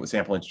creating it with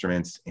sample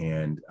instruments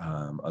and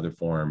other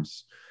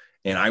forms.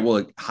 And I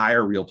will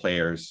hire real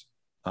players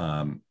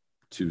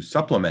to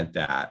supplement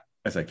that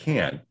as I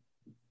can.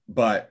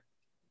 But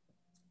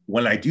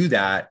when I do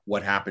that,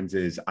 what happens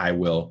is I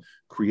will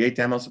create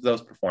demos of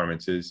those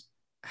performances,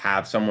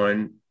 have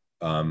someone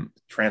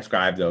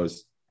transcribe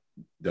those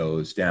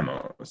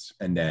demos,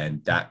 and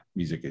then that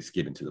music is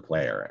given to the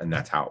player, and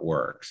that's how it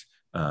works.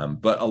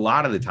 But a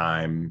lot of the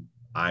time,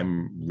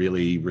 I'm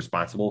really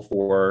responsible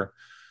for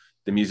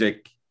the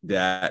music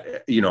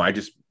that, I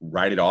just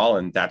write it all,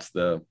 and that's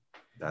the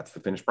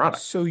finished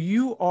product. So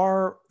you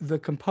are the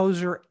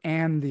composer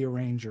and the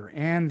arranger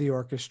and the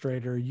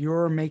orchestrator.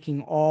 You're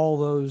making all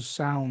those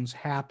sounds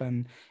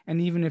happen.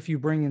 And even if you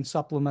bring in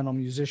supplemental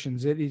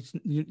musicians,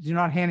 you're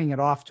not handing it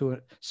off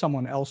to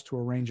someone else to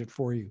arrange it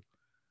for you.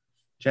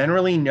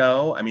 Generally,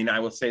 no. I mean, I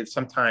will say that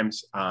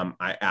sometimes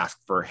I ask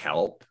for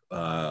help.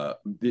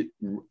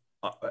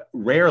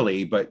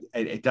 Rarely, but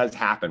it does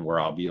happen where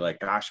I'll be like,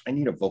 gosh, I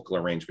need a vocal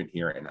arrangement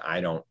here, and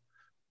I don't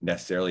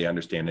necessarily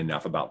understand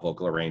enough about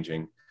vocal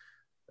arranging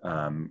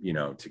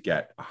to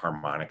get a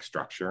harmonic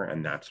structure.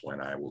 And that's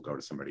when I will go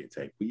to somebody and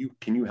say,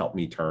 can you help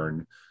me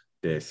turn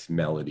this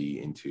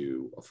melody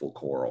into a full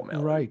choral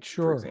melody? Right.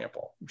 Sure. For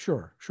example.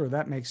 Sure.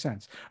 That makes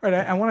sense. All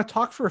right. I want to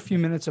talk for a few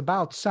minutes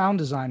about sound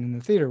design in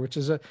the theater, which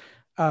is a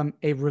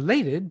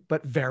related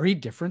but very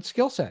different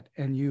skill set.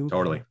 And you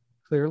totally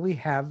clearly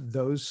have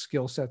those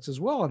skill sets as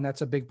well. And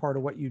that's a big part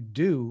of what you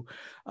do.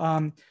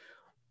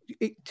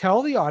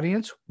 Tell the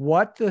audience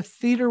what the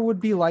theater would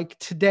be like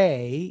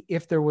today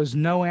if there was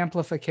no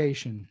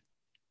amplification.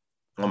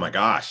 Oh my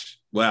gosh.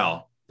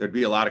 Well, there'd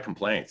be a lot of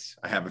complaints,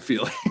 I have a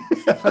feeling.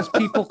 Because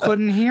people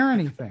couldn't hear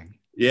anything.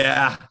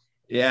 Yeah.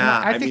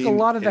 I think a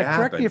lot of that,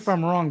 correct me if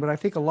I'm wrong, but I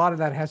think a lot of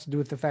that has to do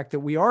with the fact that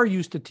we are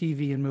used to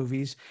TV and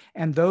movies,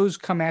 and those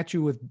come at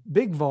you with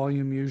big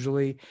volume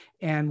usually.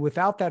 And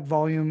without that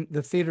volume,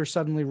 the theater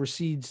suddenly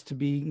recedes to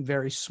being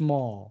very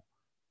small.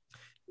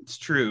 It's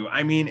true.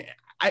 I mean,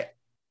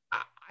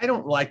 I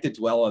don't like to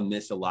dwell on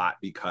this a lot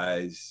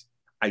because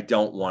I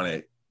don't want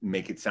to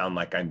make it sound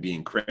like I'm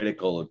being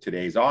critical of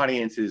today's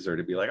audiences, or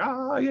to be like,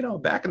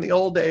 back in the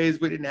old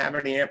days, we didn't have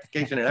any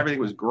amplification and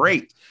everything was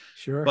great.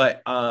 Sure.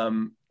 But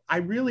I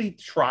really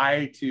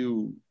try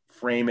to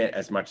frame it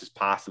as much as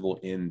possible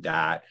in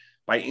that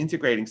by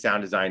integrating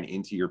sound design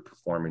into your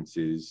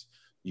performances,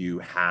 you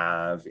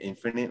have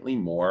infinitely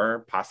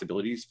more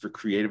possibilities for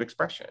creative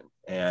expression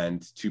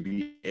and to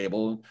be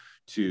able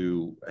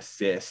to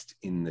assist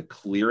in the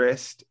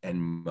clearest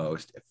and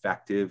most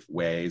effective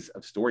ways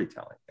of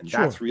storytelling. And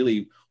that's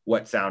really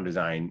what sound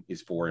design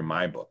is for in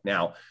my book.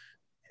 Now,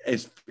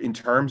 as in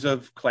terms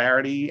of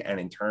clarity and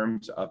in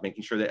terms of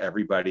making sure that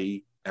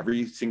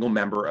every single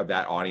member of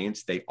that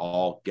audience, they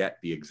all get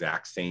the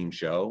exact same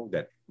show,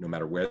 that no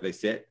matter where they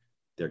sit,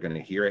 they're going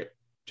to hear it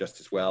just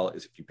as well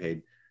as if you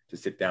paid to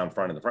sit down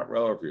front in the front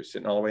row, or if you're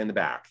sitting all the way in the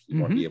back. You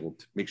want to be able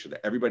to make sure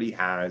that everybody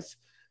has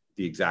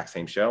the exact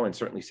same show. And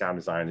certainly sound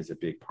design is a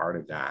big part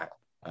of that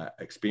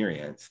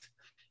experience.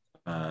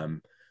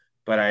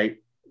 But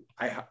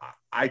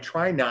I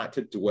try not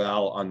to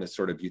dwell on the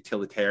sort of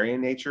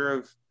utilitarian nature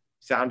of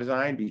sound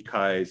design,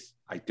 because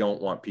I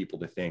don't want people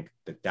to think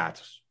that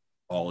that's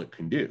all it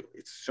can do.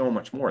 It's so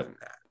much more than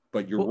that.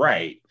 But you're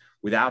right.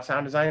 Without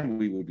sound design,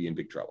 we would be in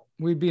big trouble.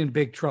 We'd be in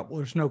big trouble.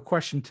 There's no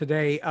question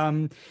today.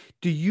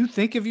 Do you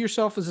think of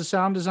yourself as a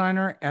sound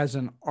designer, as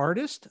an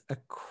artist, a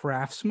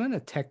craftsman,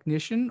 a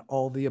technician,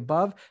 all the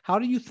above? How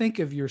do you think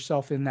of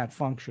yourself in that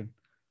function?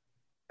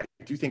 I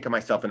do think of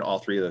myself in all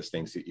three of those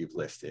things that you've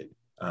listed.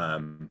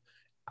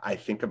 I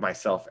think of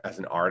myself as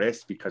an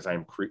artist because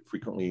I'm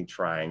frequently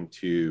trying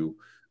to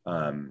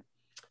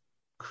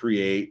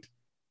create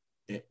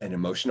an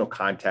emotional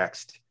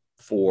context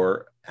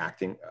for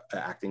acting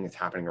that's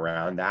happening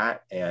around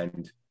that,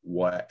 and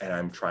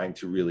I'm trying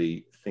to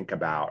really think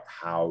about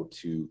how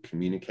to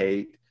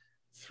communicate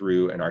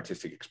through an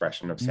artistic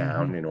expression of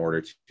sound in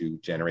order to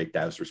generate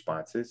those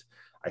responses.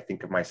 I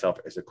think of myself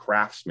as a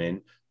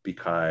craftsman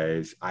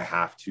because I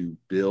have to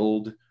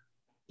build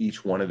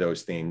each one of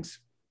those things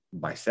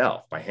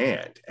myself by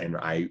hand, and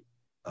I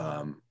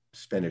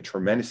spend a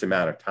tremendous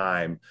amount of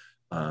time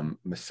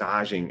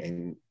massaging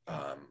and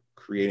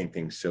creating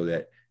things so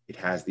that it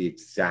has the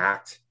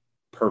exact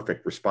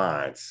perfect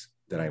response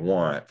that I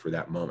want for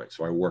that moment.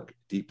 So I work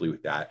deeply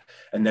with that.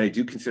 And then I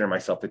do consider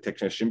myself a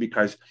technician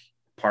because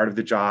part of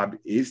the job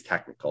is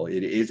technical.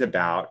 It is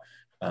about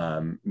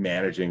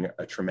managing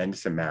a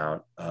tremendous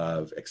amount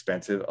of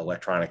expensive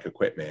electronic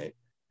equipment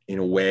in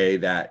a way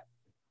that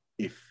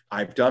if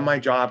I've done my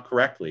job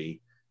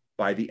correctly,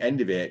 by the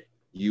end of it,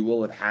 you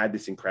will have had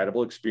this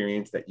incredible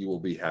experience that you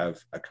will have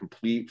a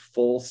complete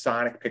full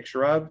sonic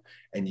picture of,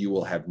 and you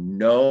will have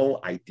no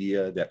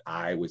idea that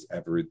I was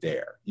ever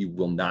there. You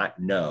will not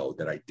know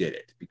that I did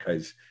it,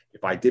 because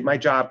if I did my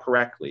job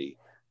correctly,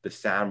 the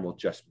sound will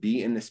just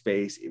be in the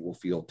space. It will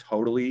feel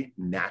totally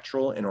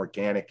natural and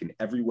organic in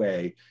every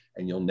way.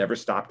 And you'll never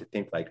stop to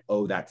think like,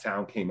 oh, that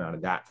sound came out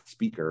of that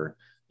speaker.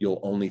 You'll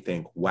only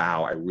think,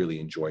 wow, I really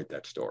enjoyed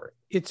that story.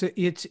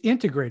 It's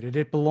integrated.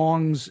 It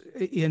belongs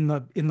in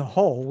the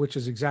whole, which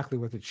is exactly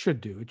what it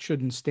should do. It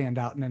shouldn't stand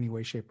out in any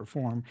way, shape, or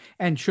form,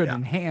 and should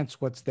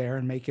enhance what's there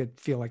and make it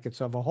feel like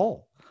it's of a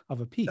whole,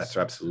 of a piece. That's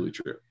absolutely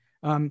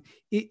true.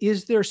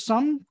 Is there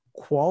some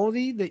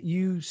quality that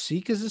you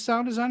seek as a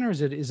sound designer?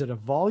 Is it a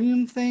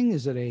volume thing?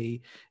 Is it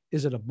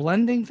a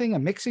blending thing, a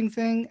mixing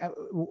thing?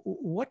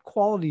 What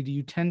quality do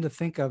you tend to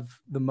think of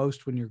the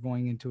most when you're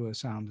going into a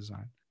sound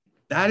design?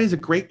 That is a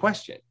great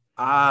question.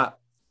 I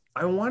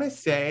want to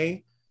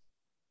say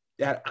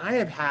that I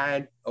have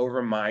had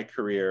over my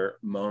career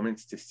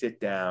moments to sit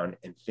down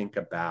and think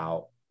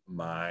about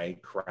my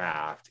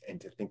craft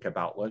and to think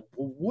about like,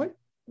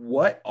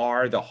 what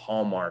are the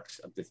hallmarks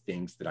of the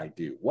things that I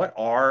do? What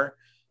are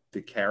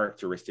the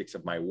characteristics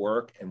of my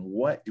work, and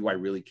what do I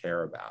really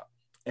care about?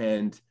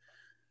 And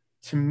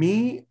to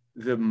me,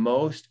 the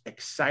most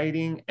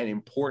exciting and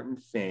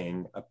important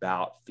thing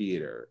about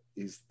theater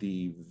is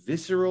the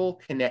visceral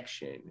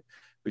connection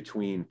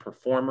between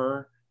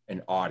performer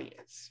and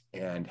audience,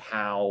 and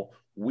how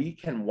we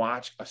can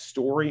watch a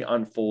story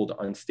unfold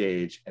on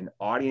stage and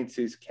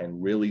audiences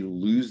can really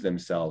lose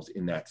themselves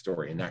in that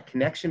story. And that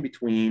connection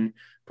between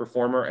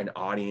performer and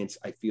audience,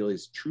 I feel,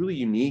 is truly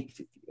unique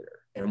to theater,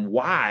 and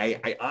why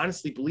I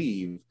honestly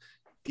believe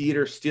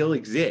theater still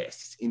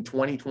exists in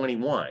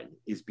 2021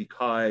 is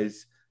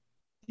because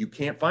you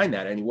can't find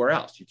that anywhere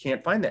else. You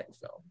can't find that in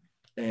film.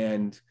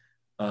 And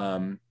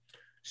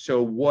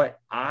so what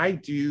I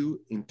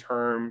do in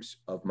terms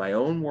of my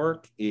own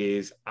work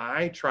is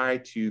I try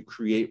to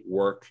create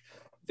work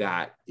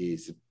that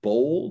is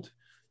bold,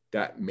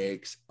 that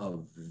makes a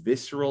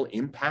visceral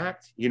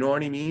impact. You know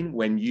what I mean?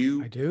 When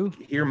you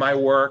hear my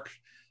work,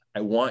 I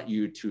want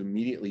you to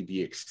immediately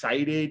be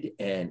excited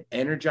and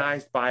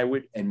energized by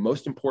it. And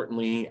most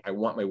importantly, I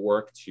want my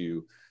work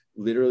to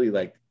literally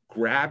like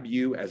grab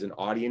you as an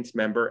audience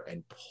member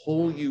and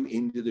pull you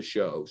into the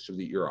show so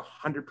that you're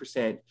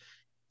 100%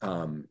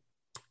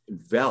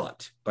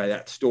 enveloped by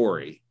that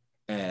story,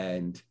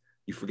 and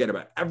you forget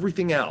about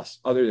everything else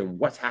other than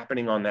what's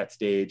happening on that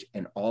stage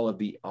and all of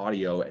the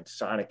audio and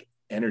sonic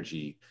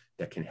energy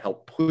that can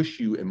help push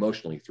you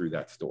emotionally through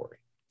that story.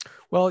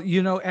 Well,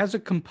 as a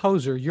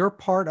composer, you're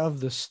part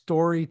of the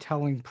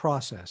storytelling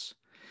process.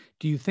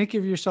 Do you think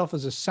of yourself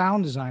as a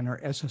sound designer,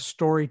 as a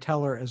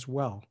storyteller as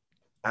well?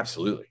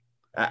 Absolutely.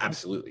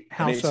 Absolutely.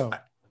 How so?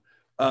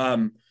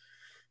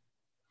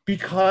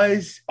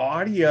 Because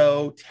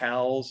audio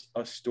tells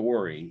a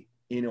story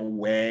in a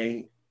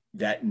way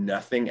that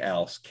nothing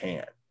else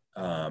can.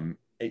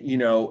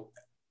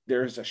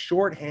 There's a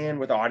shorthand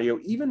with audio,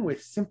 even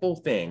with simple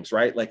things,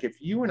 right? Like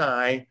if you and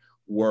I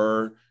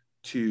were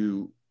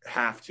to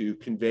have to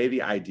convey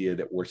the idea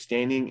that we're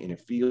standing in a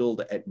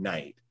field at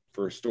night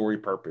for story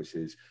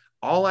purposes,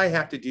 all I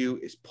have to do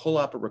is pull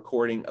up a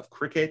recording of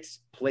crickets,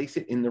 place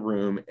it in the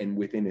room, and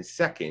within a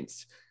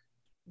seconds,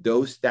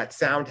 that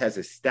sound has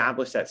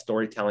established that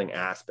storytelling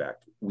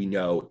aspect. We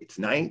know it's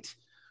night.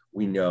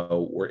 We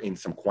know we're in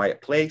some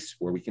quiet place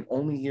where we can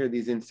only hear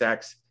these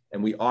insects,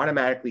 and we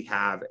automatically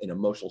have an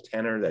emotional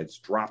tenor that's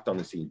dropped on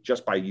the scene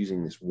just by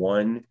using this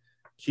one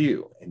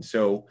cue. And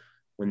so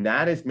when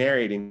that is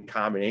married in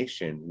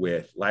combination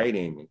with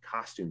lighting and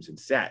costumes and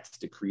sets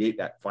to create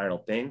that final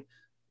thing,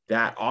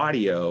 that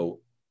audio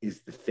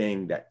is the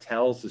thing that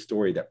tells the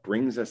story, that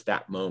brings us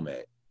that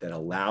moment, that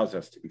allows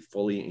us to be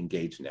fully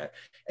engaged in that.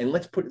 And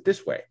let's put it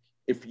this way.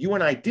 If you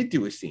and I did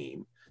do a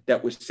scene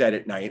that was set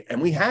at night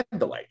and we had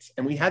the lights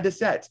and we had the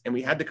sets and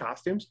we had the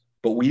costumes,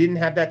 but we didn't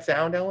have that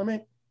sound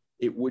element,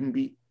 it wouldn't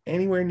be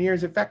anywhere near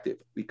as effective,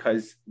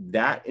 because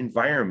that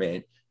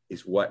environment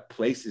is what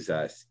places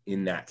us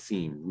in that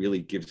scene, really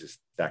gives us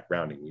that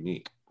grounding we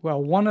need.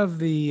 Well, one of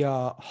the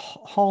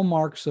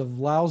hallmarks of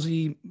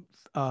lousy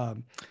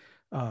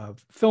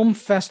film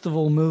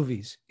festival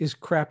movies is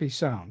crappy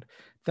sound.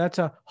 That's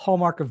a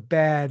hallmark of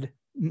bad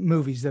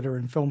movies that are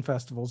in film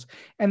festivals.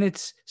 And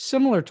it's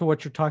similar to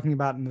what you're talking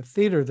about in the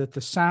theater, that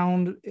the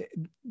sound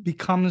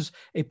becomes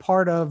a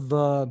part of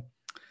the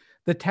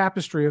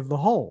tapestry of the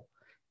whole.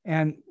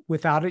 And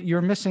without it,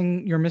 you're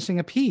missing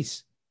a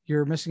piece.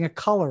 You're missing a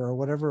color or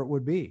whatever it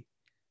would be.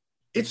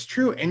 It's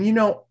true. And,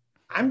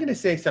 I'm going to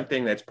say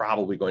something that's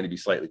probably going to be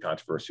slightly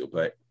controversial,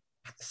 but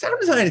sound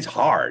design is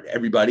hard,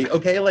 everybody.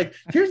 Okay. Like,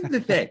 here's the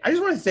thing. I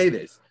just want to say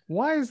this.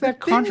 Why is that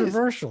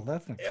controversial?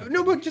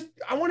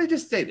 I want to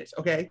just say this.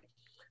 Okay.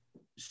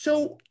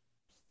 So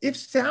if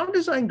sound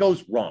design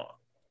goes wrong,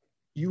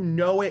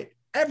 it,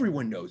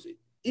 everyone knows it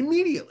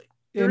immediately.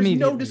 There's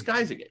no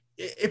disguising it.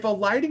 If a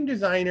lighting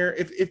designer,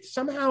 if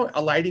somehow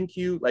a lighting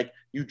cue, like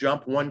you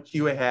jump one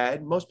cue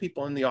ahead, most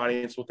people in the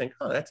audience will think,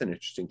 oh, that's an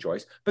interesting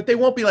choice, but they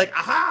won't be like,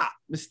 aha,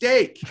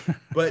 mistake.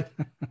 But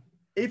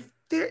if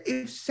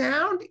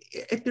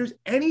there's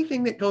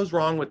anything that goes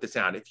wrong with the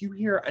sound, if you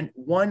hear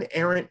one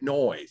errant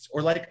noise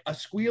or like a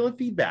squeal of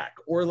feedback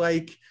or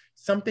like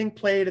something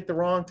played at the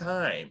wrong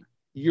time,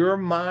 your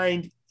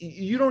mind,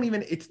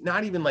 it's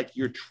not even like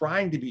you're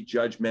trying to be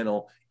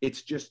judgmental.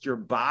 It's just your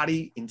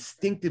body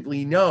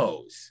instinctively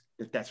knows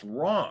that that's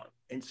wrong.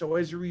 And so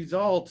as a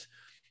result,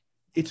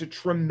 it's a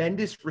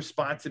tremendous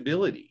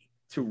responsibility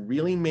to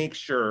really make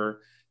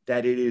sure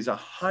that it is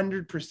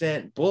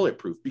 100%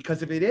 bulletproof,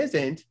 because if it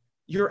isn't,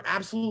 you're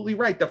absolutely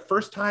right. The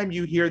first time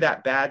you hear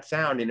that bad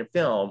sound in a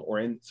film or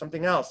in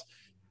something else,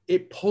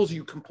 it pulls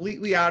you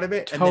completely out of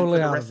it. Totally, and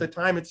then for the rest of the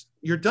time,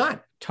 you're done.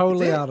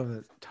 Totally out of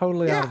it.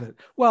 Totally out of it.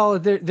 Well,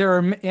 there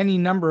are any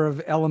number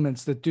of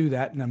elements that do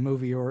that in a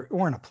movie or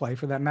in a play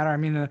for that matter. I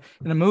mean,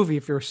 in a movie,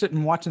 if you're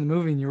sitting watching the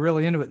movie and you're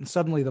really into it and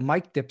suddenly the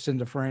mic dips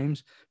into frame,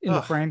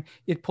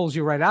 it pulls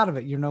you right out of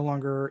it. You're no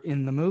longer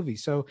in the movie.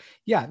 So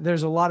yeah,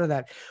 there's a lot of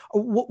that.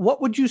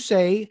 What would you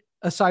say,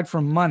 aside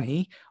from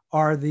money,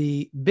 are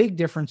the big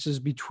differences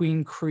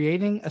between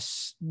creating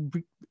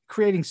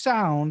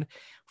sound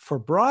for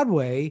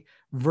Broadway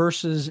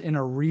versus in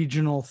a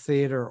regional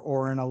theater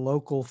or in a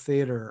local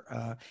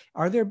theater?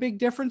 Are there big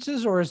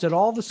differences, or is it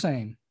all the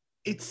same?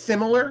 It's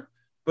similar,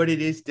 but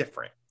it is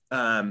different.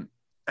 I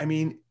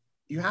mean,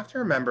 you have to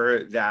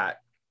remember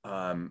that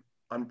on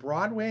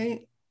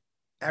Broadway,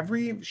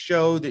 every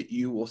show that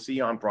you will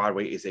see on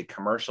Broadway is a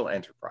commercial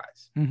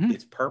enterprise. Mm-hmm.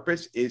 Its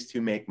purpose is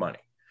to make money.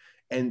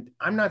 And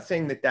I'm not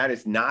saying that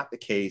is not the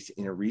case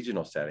in a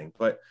regional setting,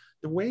 but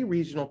the way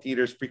regional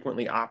theaters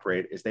frequently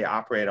operate is they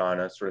operate on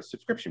a sort of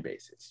subscription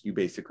basis. You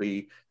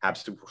basically have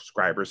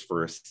subscribers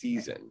for a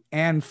season.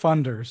 And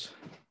funders.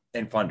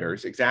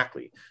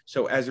 Exactly.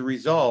 So as a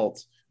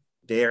result,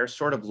 they're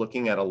sort of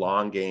looking at a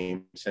long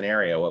game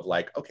scenario of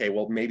like, okay,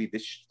 well, maybe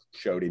this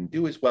show didn't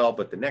do as well,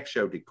 but the next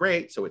show did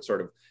great. So it sort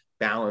of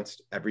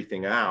balanced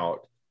everything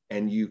out.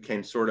 And you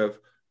can sort of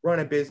run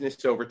a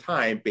business over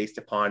time based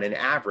upon an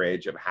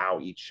average of how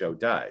each show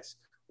does.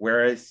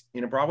 Whereas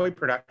in a Broadway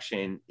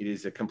production, it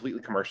is a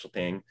completely commercial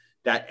thing.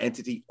 That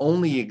entity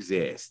only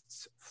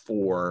exists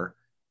for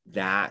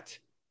that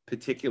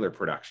particular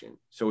production.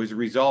 So as a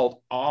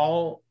result,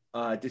 all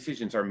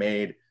decisions are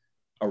made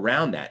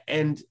around that.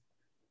 And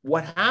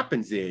what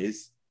happens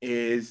is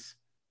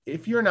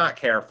if you're not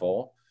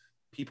careful,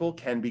 people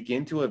can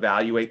begin to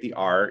evaluate the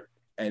art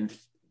and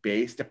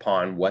based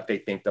upon what they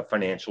think the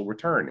financial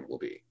return will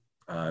be.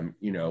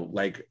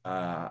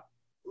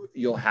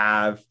 You'll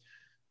have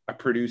a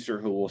producer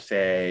who will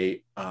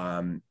say,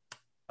 I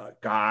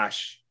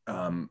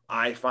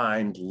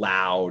find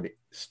loud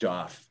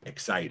stuff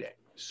exciting.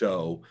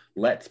 So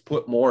let's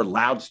put more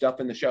loud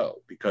stuff in the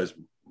show because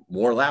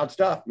more loud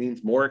stuff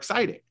means more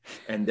exciting.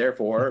 And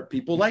therefore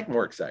people like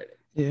more exciting.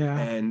 Yeah.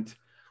 And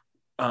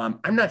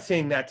I'm not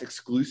saying that's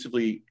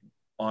exclusively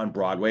on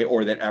Broadway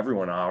or that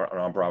everyone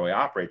on Broadway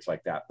operates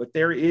like that, but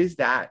there is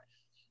that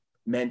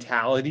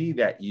mentality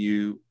that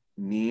you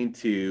need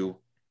to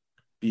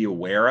be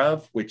aware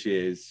of, which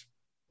is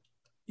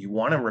you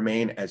want to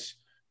remain as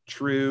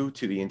true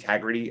to the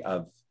integrity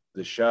of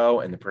the show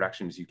and the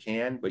production as you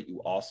can, but you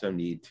also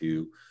need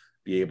to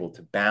be able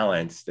to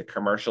balance the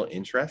commercial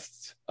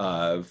interests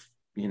of,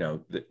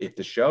 if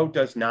the show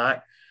does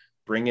not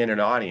bring in an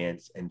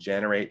audience and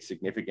generate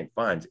significant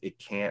funds, it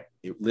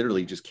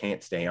literally just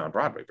can't stay on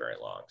Broadway very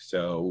long.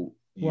 So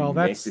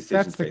that's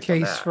the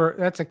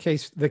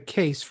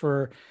case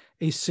for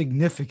a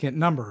significant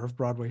number of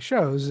Broadway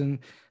shows. And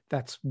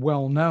that's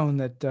well known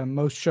that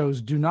most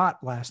shows do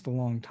not last a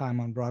long time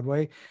on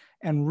Broadway,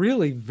 and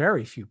really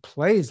very few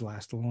plays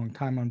last a long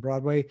time on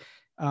Broadway.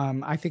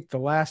 I think the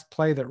last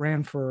play that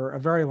ran for a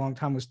very long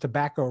time was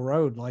Tobacco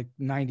Road, like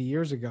 90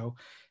 years ago.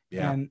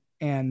 Yeah.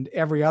 And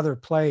every other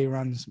play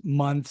runs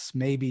months,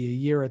 maybe a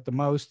year at the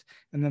most,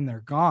 and then they're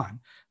gone.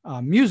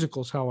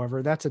 Musicals,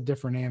 however, that's a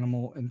different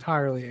animal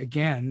entirely.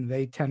 Again,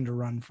 they tend to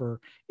run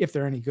if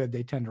they're any good,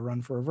 they tend to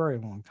run for a very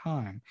long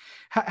time.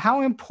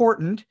 How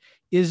important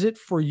is it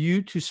for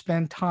you to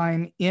spend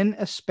time in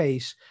a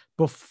space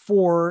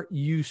before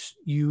you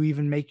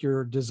even make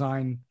your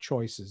design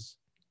choices?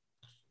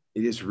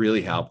 It is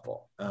really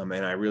helpful.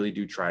 And I really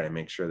do try to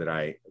make sure that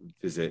I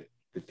visit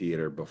the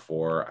theater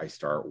before I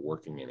start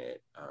working in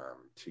it,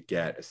 to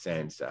get a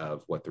sense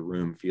of what the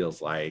room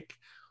feels like,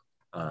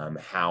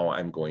 how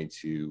I'm going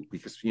to,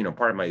 because, the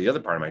other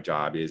part of my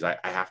job is I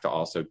have to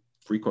also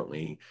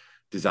frequently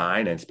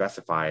design and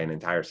specify an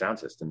entire sound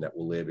system that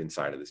will live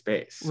inside of the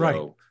space.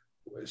 Right.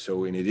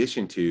 So in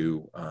addition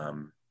to,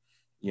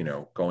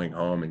 going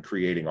home and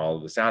creating all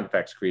of the sound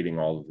effects, creating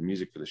all of the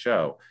music for the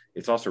show,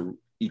 it's also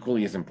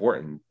equally as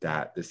important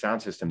that the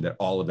sound system that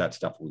all of that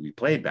stuff will be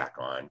played back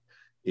on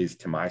is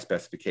to my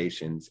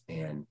specifications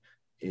and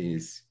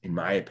is, in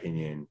my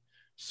opinion,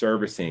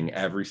 servicing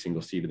every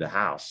single seat of the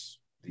house.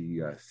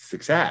 The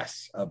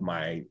success of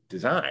my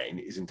design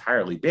is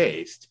entirely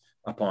based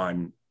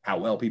upon how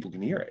well people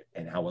can hear it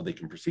and how well they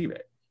can perceive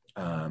it.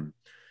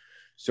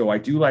 So I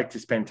do like to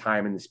spend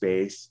time in the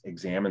space,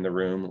 examine the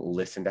room,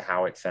 listen to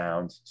how it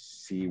sounds,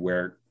 see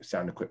where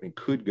sound equipment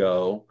could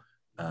go,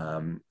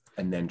 and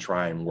then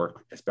try and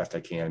work as best I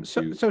can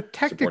to So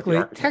technically,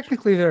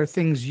 there are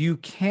things you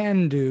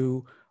can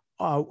do,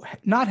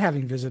 not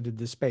having visited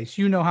the space.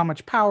 You know how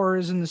much power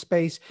is in the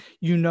space.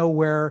 You know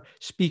where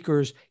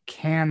speakers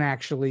can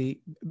actually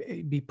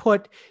be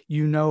put.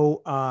 You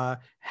know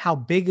how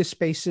big a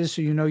space is,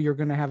 so you know you're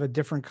going to have a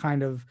different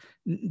kind of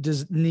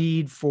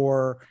need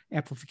for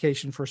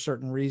amplification for a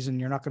certain reason.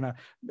 You're not going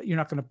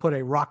to put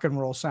a rock and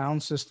roll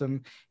sound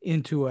system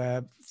into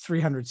a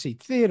 300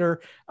 seat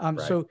theater. Right.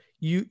 So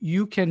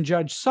you can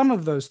judge some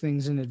of those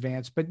things in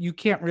advance, but you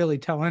can't really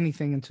tell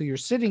anything until you're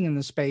sitting in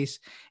the space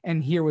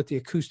and hear what the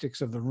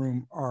acoustics of the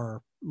room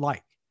are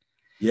like.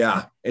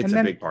 Yeah, it's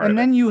a big part of it. And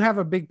then you have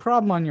a big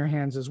problem on your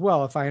hands as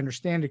well, if I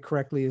understand it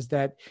correctly, is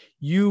that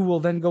you will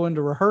then go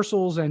into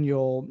rehearsals and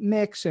you'll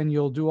mix and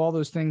you'll do all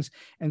those things.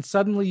 And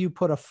suddenly you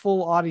put a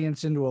full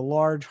audience into a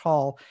large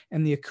hall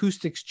and the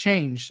acoustics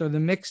change. So the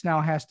mix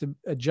now has to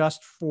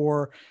adjust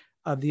for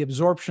the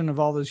absorption of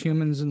all those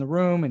humans in the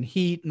room and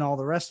heat and all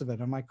the rest of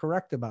it. Am I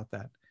correct about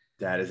that?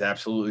 That is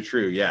absolutely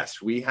true.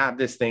 Yes. We have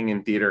this thing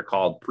in theater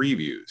called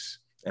previews.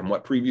 And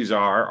what previews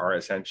are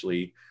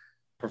essentially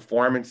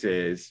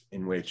performances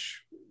in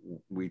which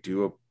we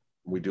do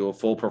a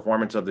full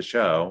performance of the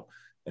show,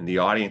 and the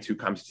audience who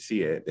comes to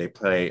see it, they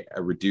pay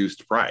a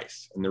reduced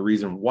price. And the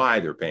reason why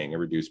they're paying a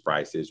reduced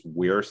price is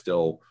we're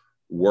still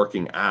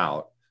working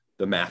out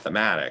the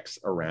mathematics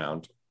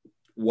around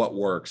what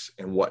works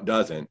and what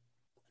doesn't,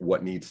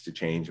 what needs to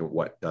change and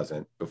what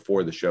doesn't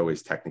before the show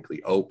is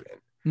technically open.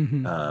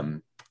 Mm-hmm.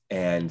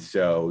 And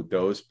so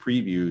those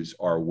previews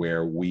are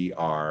where we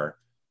are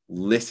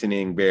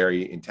listening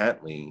very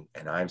intently,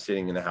 and I'm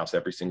sitting in the house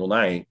every single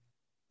night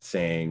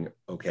saying,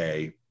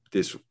 okay,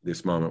 this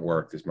moment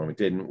worked, this moment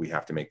didn't, we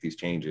have to make these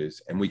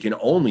changes. And we can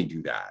only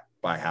do that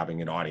by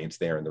having an audience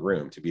there in the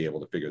room to be able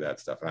to figure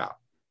that stuff out.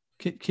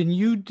 Can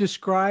you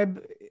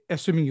describe,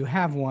 assuming you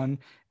have one,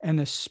 an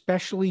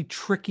especially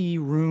tricky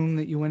room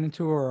that you went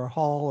into, or a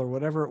hall or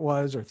whatever it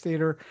was, or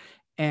theater,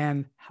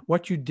 and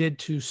what you did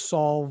to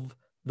solve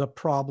the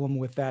problem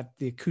with that,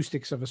 the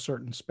acoustics of a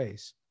certain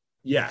space?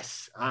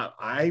 Yes.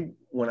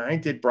 When I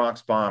did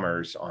Bronx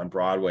Bombers on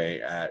Broadway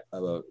at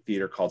a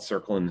theater called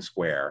Circle in the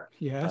Square,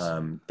 yes,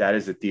 that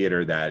is a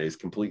theater that is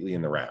completely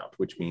in the round,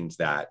 which means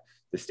that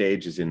the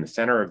stage is in the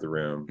center of the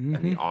room, mm-hmm.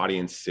 and the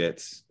audience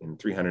sits in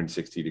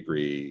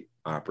 360-degree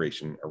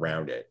operation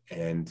around it.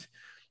 And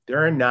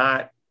there are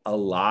not a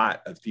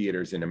lot of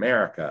theaters in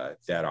America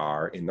that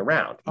are in the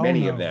round.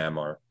 Many of them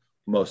are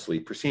mostly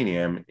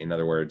proscenium. In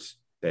other words,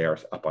 they are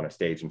up on a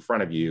stage in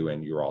front of you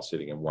and you're all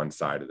sitting in one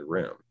side of the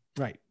room.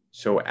 Right.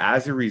 So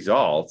as a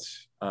result,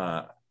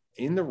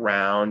 in the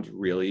round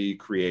really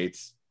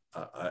creates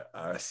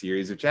a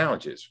series of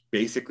challenges.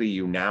 Basically,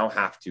 you now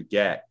have to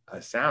get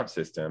a sound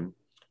system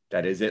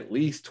that is at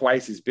least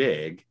twice as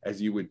big as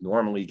you would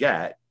normally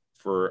get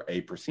for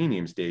a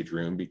proscenium stage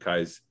room,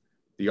 because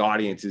the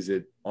audience is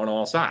on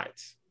all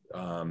sides.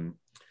 And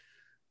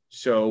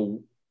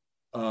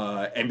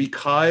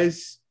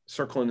because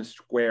Circle in the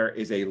Square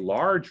is a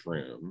large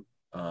room,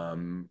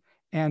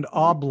 and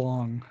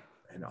oblong,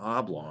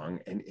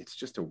 and it's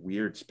just a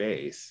weird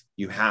space,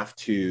 you have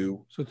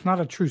to. So it's not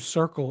a true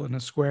circle in a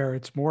square.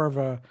 It's more of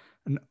a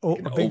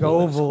big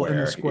oval in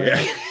a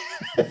square.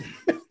 Yeah.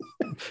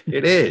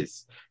 It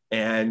is.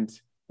 And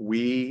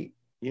we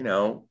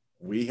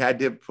had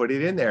to put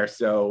it in there.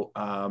 So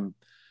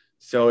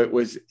it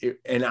was,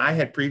 and I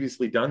had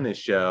previously done this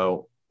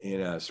show in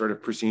a sort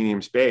of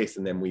proscenium space,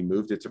 and then we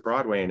moved it to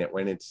Broadway and it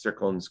went into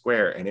Circle and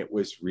Square, and it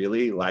was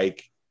really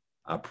like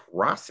a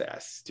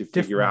process to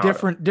figure out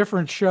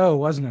different show,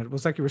 wasn't it? It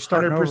was like you were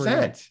starting 100%.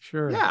 Over.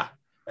 Sure. Yeah.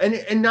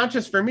 And not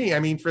just for me. I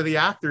mean, for the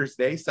actors,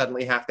 they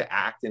suddenly have to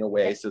act in a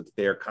way so that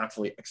they're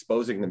constantly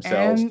exposing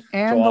themselves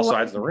to all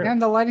sides of the room.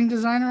 And the lighting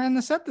designer and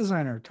the set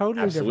designer,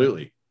 totally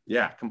Absolutely. Different.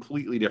 Yeah,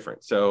 completely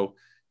different. So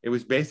it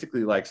was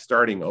basically like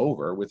starting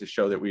over with a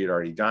show that we had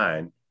already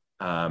done.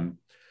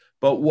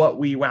 But what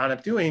we wound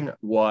up doing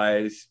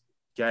was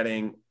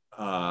getting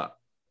a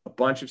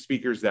bunch of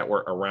speakers that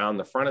were around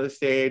the front of the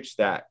stage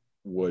that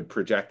would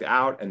project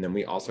out. And then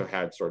we also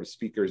had sort of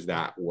speakers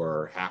that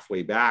were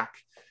halfway back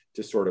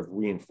to sort of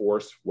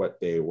reinforce what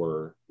they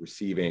were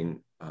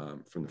receiving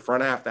from the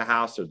front half of the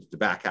house, or the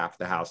back half of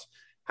the house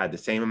had the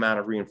same amount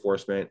of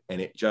reinforcement. And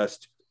it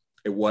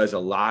was a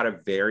lot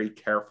of very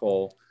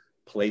careful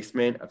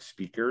placement of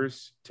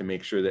speakers to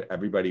make sure that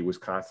everybody was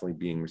constantly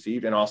being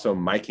received, and also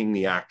miking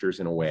the actors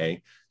in a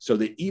way so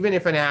that even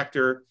if an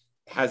actor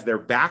has their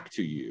back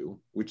to you,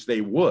 which they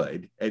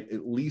would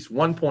at least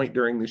one point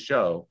during the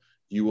show,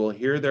 you will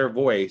hear their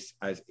voice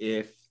as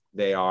if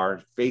they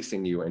are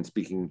facing you and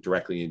speaking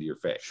directly into your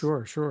face.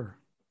 Sure.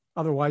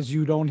 Otherwise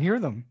you don't hear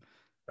them.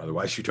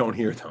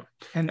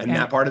 And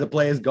that part of the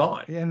play is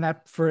gone.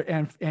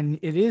 And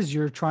it is,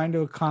 you're trying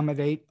to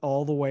accommodate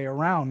all the way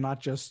around, not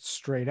just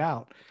straight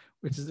out,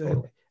 which is,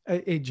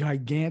 a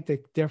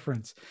gigantic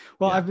difference.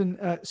 Well, Yeah. I've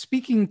been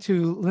speaking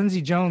to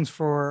Lindsey Jones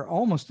for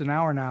almost an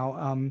hour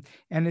now,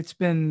 and it's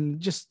been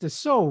just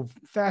so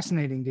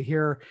fascinating to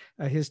hear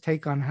his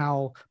take on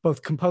how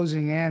both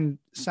composing and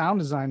sound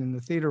design in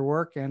the theater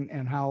work,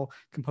 and how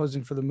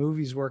composing for the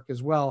movies work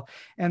as well.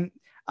 And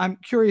I'm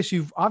curious,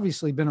 you've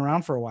obviously been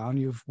around for a while, and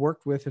you've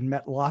worked with and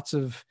met lots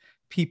of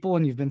people,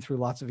 and you've been through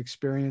lots of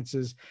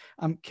experiences.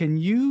 Can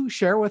you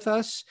share with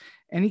us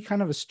any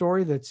kind of a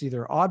story that's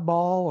either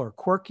oddball or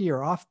quirky or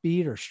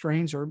offbeat or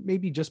strange, or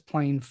maybe just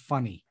plain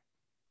funny?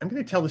 I'm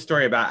going to tell the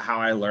story about how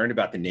I learned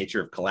about the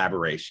nature of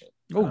collaboration.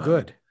 Oh,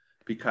 good.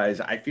 Because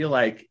I feel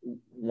like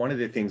one of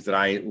the things that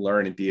I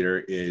learn in theater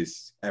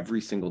is every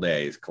single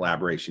day is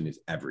collaboration is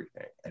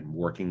everything, and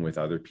working with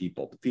other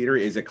people. The theater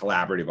is a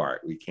collaborative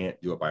art. We can't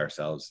do it by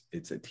ourselves.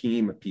 It's a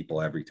team of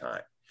people every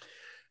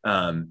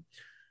time.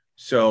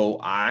 So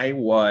I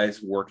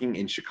was working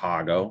in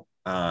Chicago,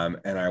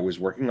 and I was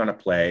working on a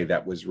play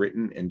that was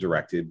written and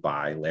directed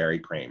by Larry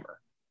Kramer.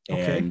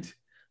 Okay. And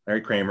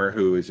Larry Kramer,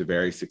 who is a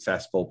very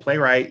successful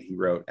playwright, he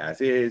wrote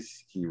As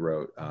Is, he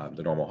wrote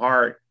The Normal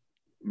Heart,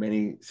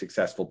 many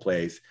successful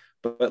plays.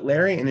 But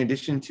Larry, in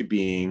addition to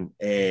being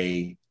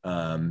a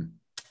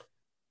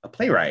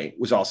playwright,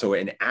 was also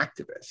an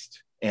activist.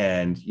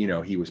 And, you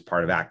know, he was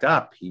part of ACT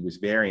UP. He was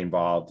very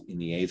involved in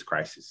the AIDS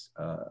crisis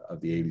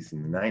of the 80s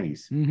and the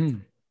 90s. Mm-hmm.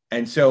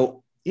 And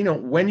so, you know,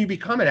 when you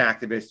become an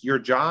activist, your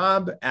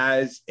job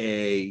as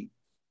a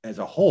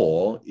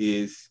whole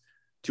is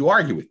to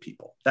argue with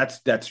people.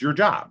 That's your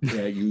job.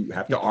 You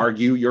have to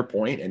argue your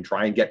point and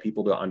try and get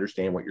people to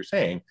understand what you're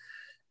saying,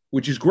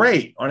 which is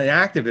great on an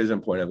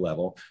activism point of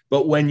level.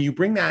 But when you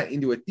bring that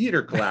into a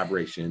theater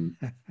collaboration,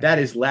 that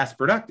is less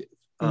productive.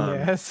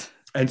 Yes.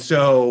 And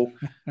so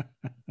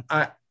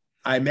I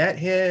met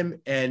him,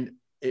 and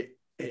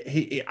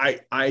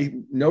I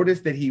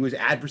noticed that he was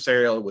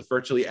adversarial with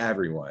virtually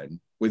everyone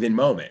within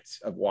moments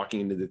of walking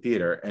into the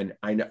theater. And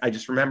I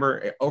just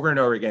remember over and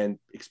over again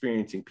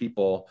experiencing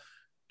people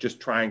just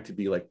trying to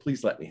be like,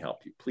 please let me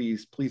help you.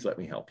 Please let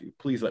me help you.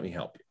 Please let me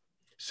help you.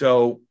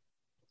 So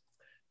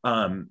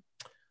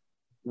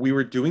we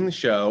were doing the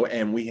show,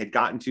 and we had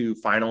gotten to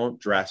final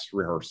dress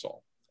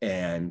rehearsal,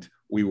 and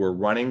we were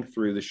running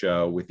through the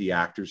show with the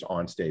actors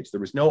on stage. There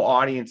was no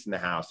audience in the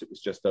house. It was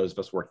just those of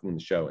us working in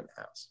the show in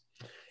the house.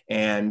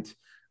 And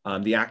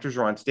the actors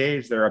are on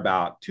stage. They're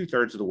about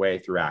 2/3 of the way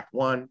through Act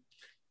One.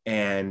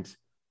 And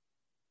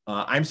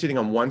I'm sitting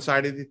on one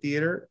side of the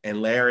theater,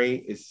 and Larry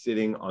is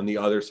sitting on the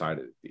other side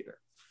of the theater.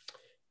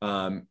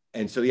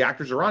 And so the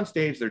actors are on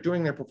stage, they're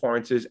doing their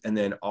performances. And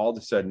then all of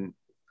a sudden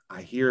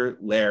I hear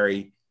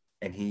Larry,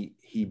 and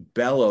he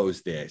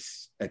bellows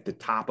this at the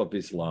top of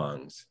his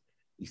lungs.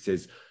 He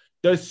says,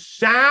 "The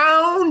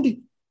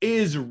sound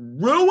is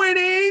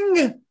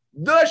ruining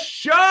the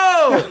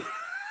show."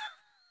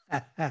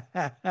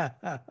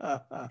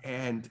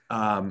 And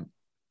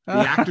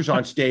the actors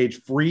on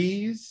stage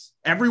freeze.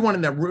 Everyone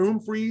in the room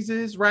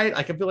freezes, right?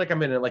 Like I feel like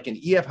I'm in like an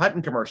E.F.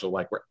 Hutton commercial,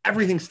 like where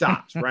everything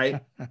stops,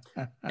 right?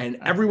 And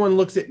everyone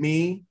looks at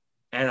me,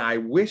 and I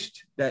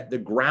wished that the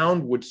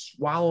ground would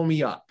swallow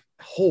me up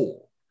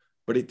whole,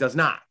 but it does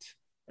not.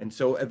 And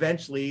so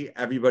eventually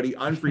everybody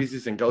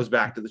unfreezes and goes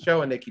back to the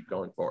show, and they keep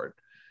going forward.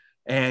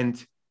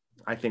 And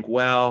I think,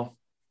 well,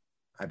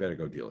 I better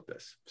go deal with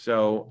this.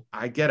 So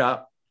I get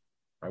up,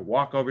 I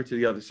walk over to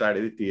the other side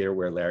of the theater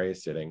where Larry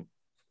is sitting,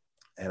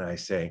 and I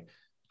say,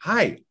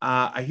 "Hi,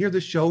 I hear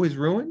the show is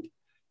ruined."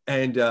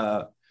 And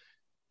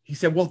he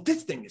said, "Well,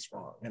 this thing is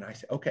wrong." And I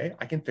said, "Okay,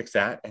 I can fix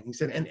that." And he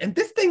said, and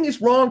this thing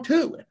is wrong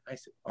too. And I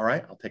said, "All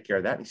right, I'll take care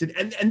of that." And he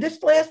said, and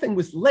this last thing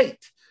was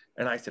late.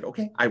 And I said,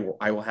 "Okay, I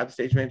will have the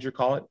stage manager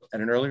call it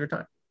at an earlier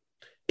time.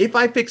 If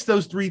I fix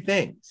those three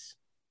things,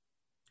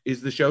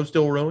 is the show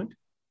still ruined?"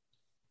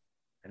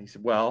 And he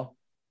said, "Well,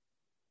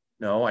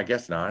 no, I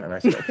guess not." And I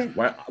said, "Okay,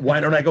 why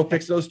don't I go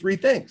fix those three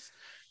things?"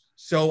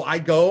 So I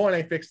go and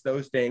I fix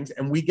those things,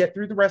 and we get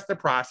through the rest of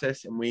the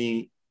process, and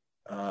we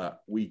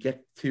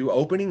get to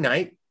opening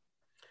night.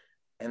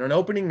 And on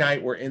opening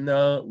night, we're in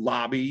the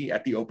lobby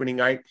at the opening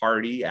night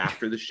party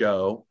after the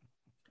show.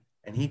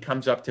 And he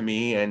comes up to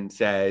me and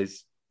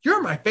says,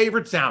 "You're my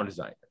favorite sound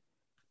designer."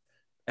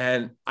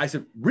 And I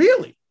said,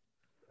 "Really?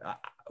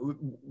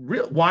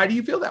 Why do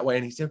you feel that way?"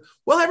 And he said,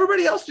 "Well,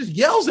 everybody else just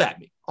yells at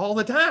me all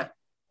the time."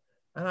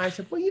 And I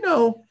said,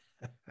 "Well,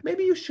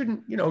 maybe you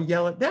shouldn't,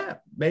 yell at them.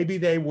 Maybe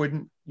they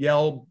wouldn't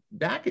yell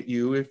back at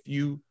you if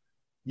you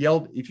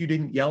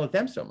didn't yell at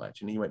them so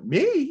much." And he went,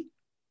 "Me?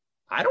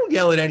 I don't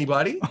yell at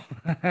anybody."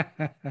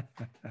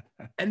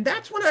 And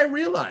that's when I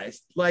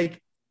realized,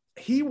 like,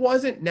 he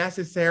wasn't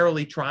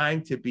necessarily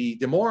trying to be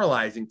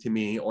demoralizing to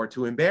me or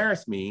to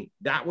embarrass me.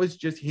 That was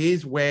just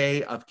his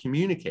way of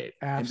communicating.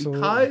 Absolutely.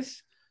 And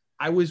because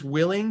I was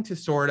willing to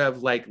sort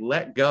of like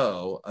let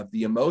go of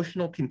the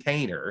emotional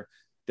container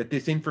that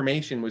this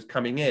information was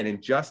coming in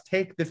and just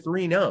take the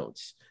three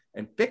notes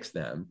and fix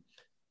them,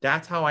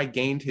 that's how I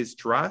gained his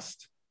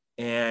trust.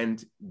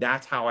 And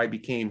that's how I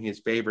became his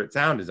favorite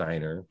sound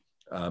designer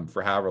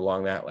for however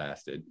long that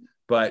lasted.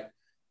 But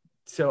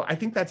so I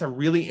think that's a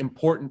really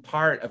important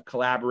part of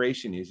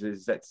collaboration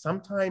is that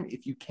sometime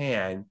if you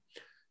can,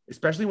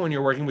 especially when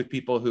you're working with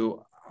people who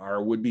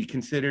would be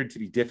considered to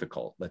be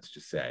difficult, let's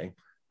just say,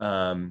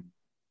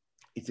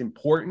 it's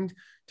important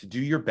to do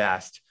your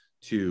best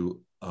to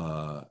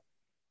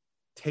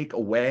take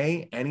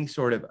away any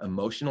sort of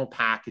emotional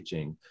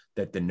packaging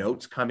that the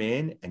notes come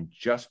in and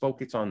just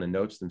focus on the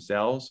notes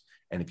themselves.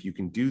 And if you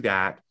can do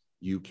that,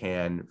 you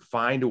can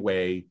find a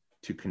way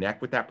to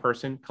connect with that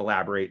person,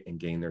 collaborate, and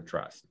gain their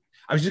trust.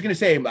 I was just going to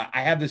say,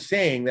 I have this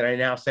saying that I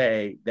now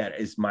say that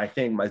is my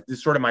thing. This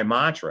is sort of my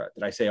mantra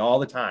that I say all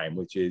the time,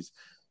 which is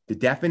the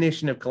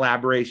definition of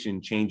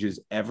collaboration changes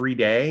every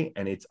day.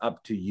 And it's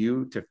up to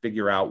you to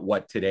figure out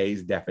what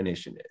today's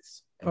definition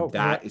is. And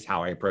that is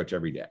how I approach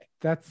every day.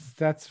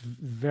 That's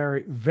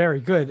very,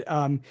 very good.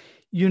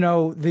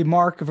 The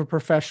mark of a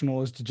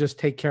professional is to just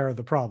take care of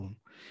the problem.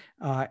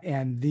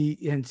 And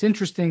it's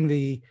interesting,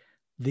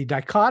 the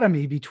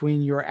dichotomy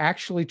between you're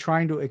actually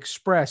trying to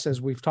express,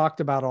 as we've talked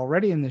about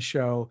already in the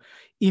show,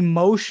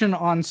 emotion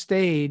on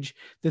stage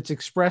that's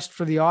expressed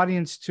for the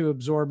audience to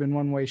absorb in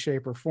one way,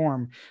 shape, or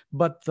form.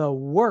 But the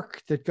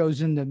work that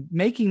goes into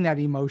making that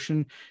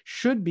emotion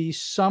should be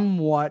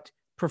somewhat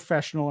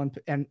professional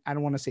and I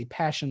don't want to say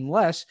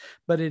passionless,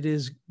 but it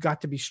is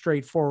got to be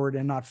straightforward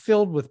and not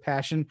filled with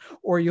passion,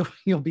 or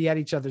you'll be at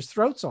each other's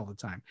throats all the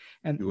time.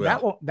 And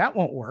that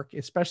won't work,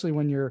 especially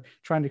when you're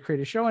trying to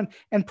create a show,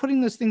 and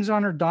putting those things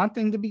on are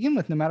daunting to begin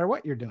with, no matter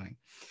what you're doing.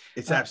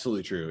 It's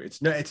absolutely true.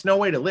 It's no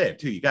way to live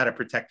too. You got to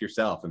protect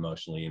yourself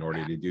emotionally in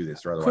order to do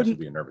this, or otherwise you'll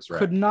be a nervous wreck.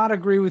 Could not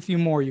agree with you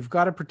more. You've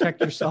got to protect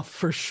yourself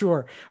for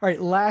sure. All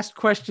right. Last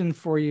question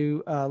for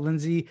you,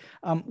 Lindsay.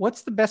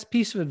 What's the best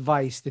piece of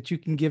advice that you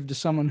can give to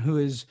someone who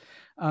is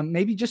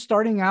maybe just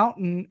starting out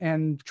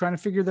and trying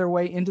to figure their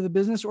way into the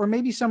business, or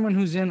maybe someone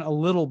who's in a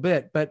little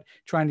bit, but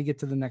trying to get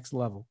to the next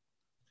level?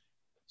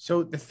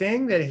 So the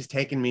thing that has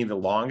taken me the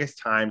longest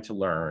time to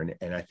learn,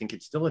 and I think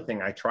it's still a thing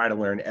I try to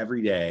learn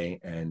every day,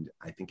 and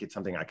I think it's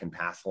something I can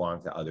pass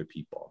along to other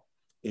people,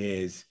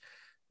 is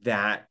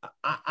that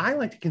I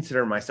like to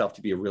consider myself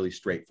to be a really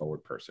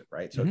straightforward person,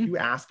 right? So if you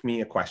ask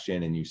me a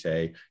question and you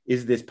say,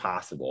 is this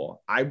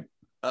possible? For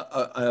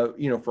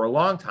a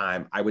long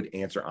time, I would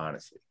answer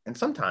honestly. And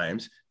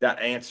sometimes that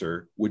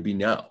answer would be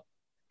no.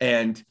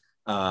 And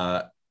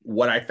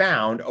what I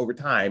found over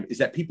time is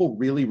that people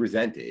really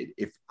resented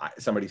if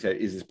somebody said,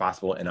 is this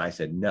possible? And I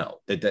said, no,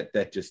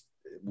 that just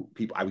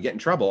people, I would get in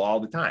trouble all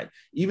the time,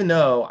 even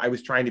though I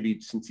was trying to be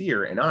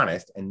sincere and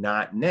honest and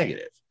not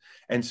negative.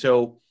 And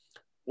so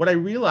what I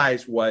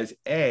realized was,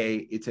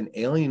 it's an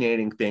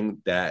alienating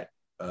thing that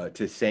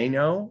to say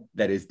no,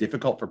 that is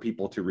difficult for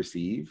people to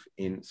receive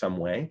in some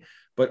way.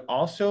 But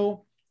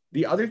also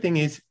the other thing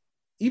is,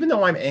 even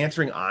though I'm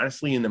answering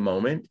honestly in the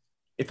moment,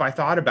 if I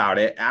thought about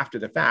it after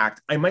the fact,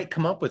 I might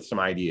come up with some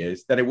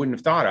ideas that I wouldn't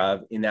have thought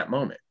of in that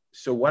moment.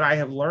 So what I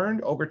have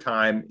learned over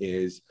time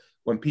is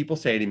when people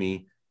say to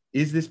me,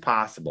 is this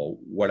possible?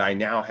 What I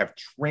now have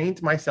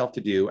trained myself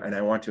to do, and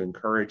I want to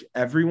encourage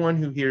everyone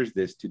who hears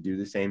this to do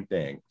the same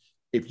thing.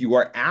 If you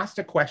are asked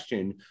a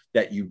question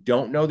that you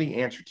don't know the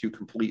answer to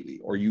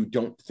completely, or you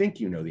don't think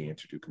you know the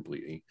answer to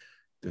completely,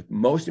 the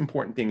most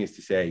important thing is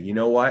to say, you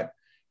know what?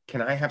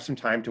 Can I have some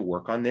time to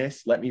work on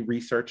this? Let me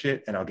research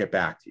it and I'll get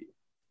back to you.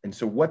 And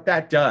so what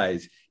that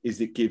does is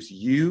it gives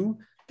you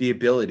the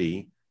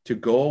ability to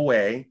go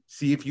away,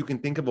 see if you can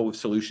think of a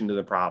solution to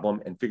the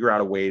problem and figure out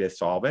a way to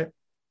solve it.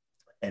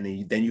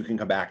 And then you can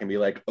come back and be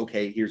like,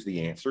 okay, here's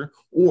the answer.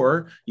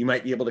 Or you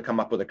might be able to come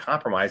up with a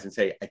compromise and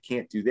say, I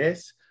can't do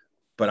this,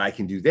 but I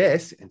can do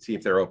this, and see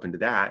if they're open to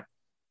that.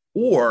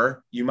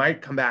 Or you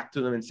might come back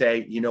to them and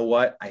say, you know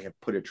what? I have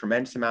put a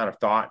tremendous amount of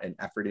thought and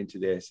effort into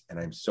this, and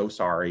I'm so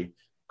sorry.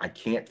 I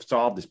can't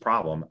solve this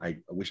problem. I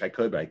wish I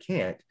could, but I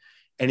can't.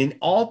 And in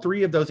all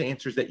three of those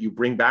answers that you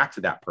bring back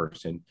to that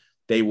person,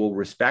 they will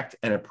respect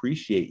and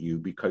appreciate you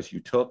because you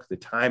took the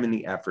time and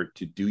the effort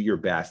to do your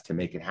best to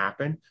make it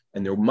happen.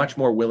 And they're much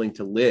more willing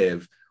to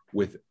live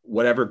with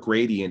whatever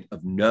gradient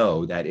of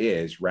no that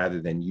is,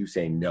 rather than you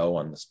saying no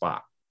on the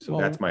spot. So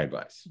that's my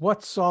advice.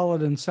 What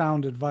solid and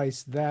sound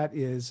advice that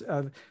is.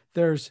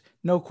 There's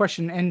no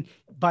question. And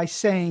by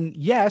saying,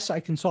 yes, I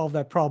can solve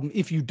that problem,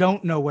 if you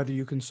don't know whether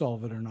you can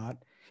solve it or not.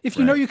 If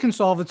you know you can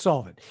solve it,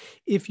 solve it.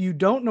 If you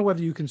don't know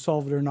whether you can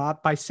solve it or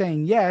not, by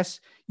saying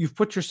yes, you've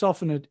put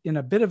yourself in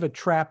a bit of a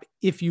trap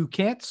if you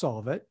can't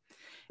solve it.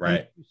 Right. And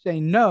if you say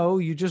no,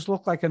 you just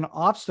look like an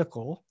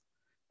obstacle,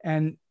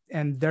 and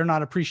they're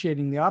not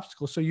appreciating the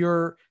obstacle. So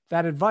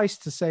that advice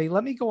to say,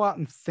 let me go out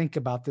and think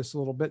about this a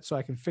little bit so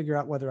I can figure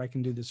out whether I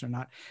can do this or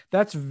not.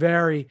 That's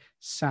very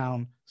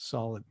sound,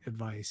 solid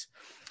advice.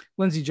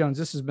 Lindsay Jones,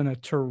 this has been a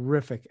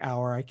terrific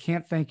hour. I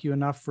can't thank you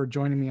enough for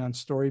joining me on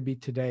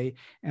StoryBeat today.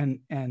 And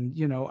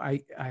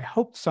I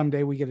hope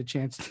someday we get a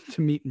chance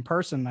to meet in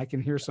person and I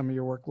can hear some of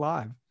your work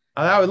live.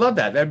 I would love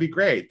that. That'd be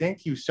great.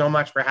 Thank you so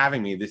much for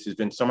having me. This has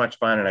been so much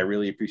fun, and I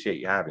really appreciate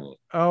you having me.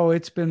 Oh,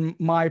 it's been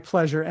my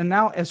pleasure. And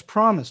now, as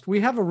promised, we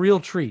have a real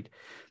treat.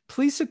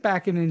 please sit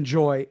back and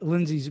enjoy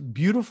Lindsay's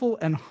beautiful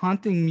and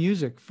haunting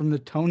music from the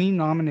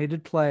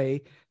Tony-nominated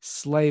play,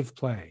 Slave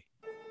Play.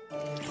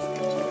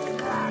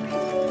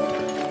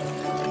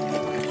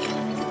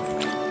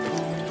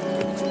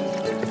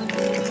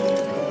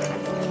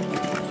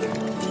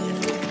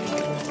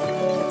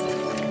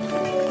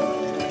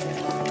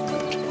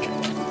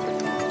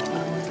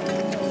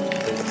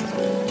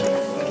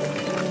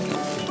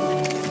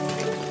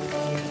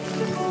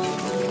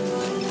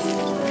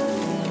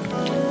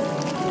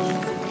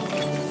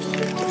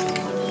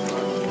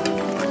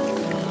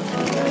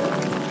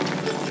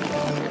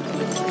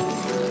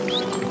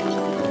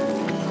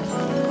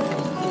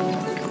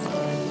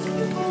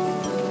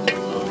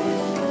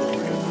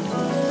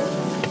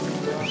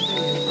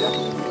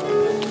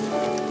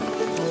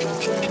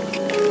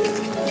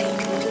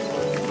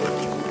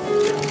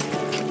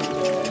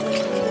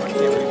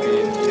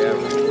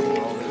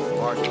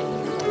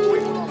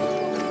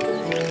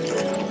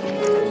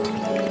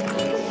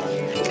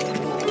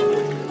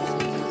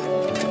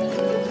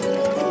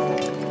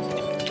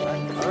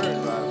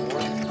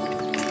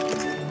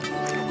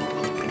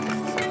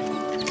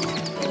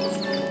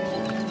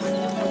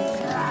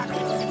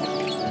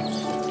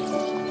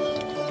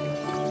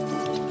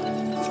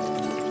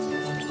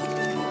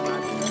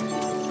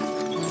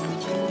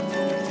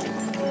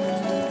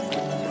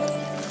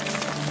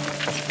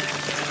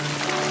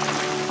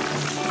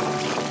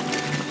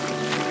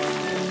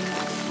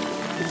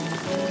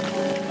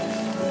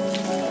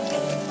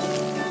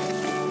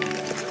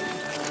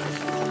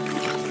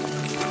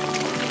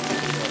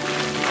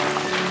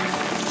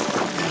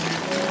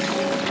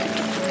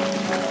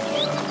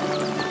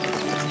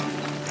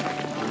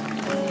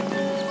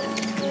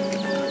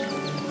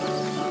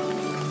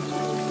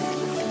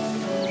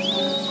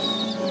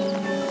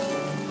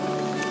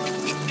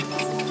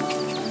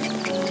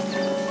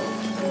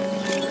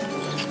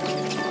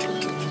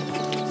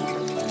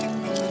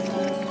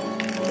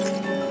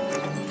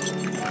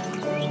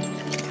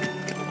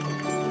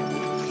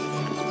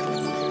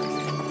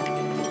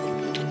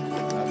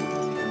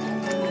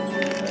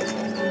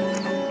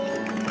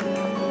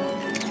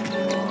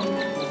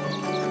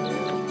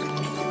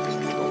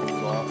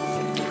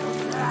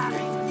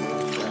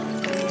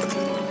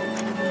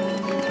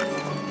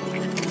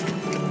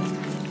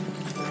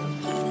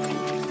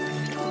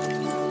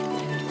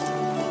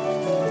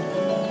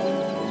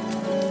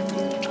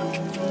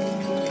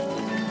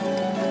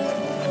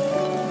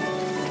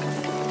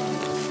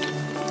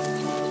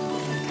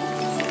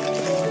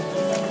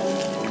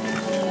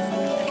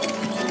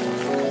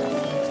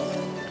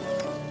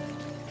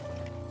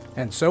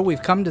 And so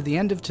we've come to the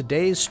end of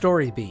today's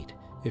Story Beat.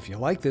 If you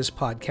like this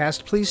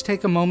podcast, please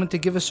take a moment to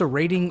give us a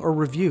rating or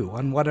review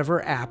on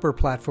whatever app or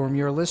platform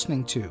you're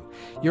listening to.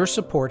 Your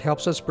support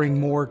helps us bring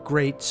more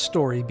great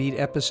Story Beat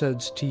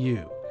episodes to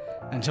you.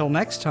 Until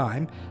next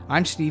time,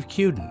 I'm Steve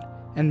Cuden,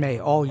 and may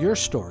all your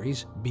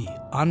stories be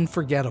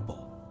unforgettable.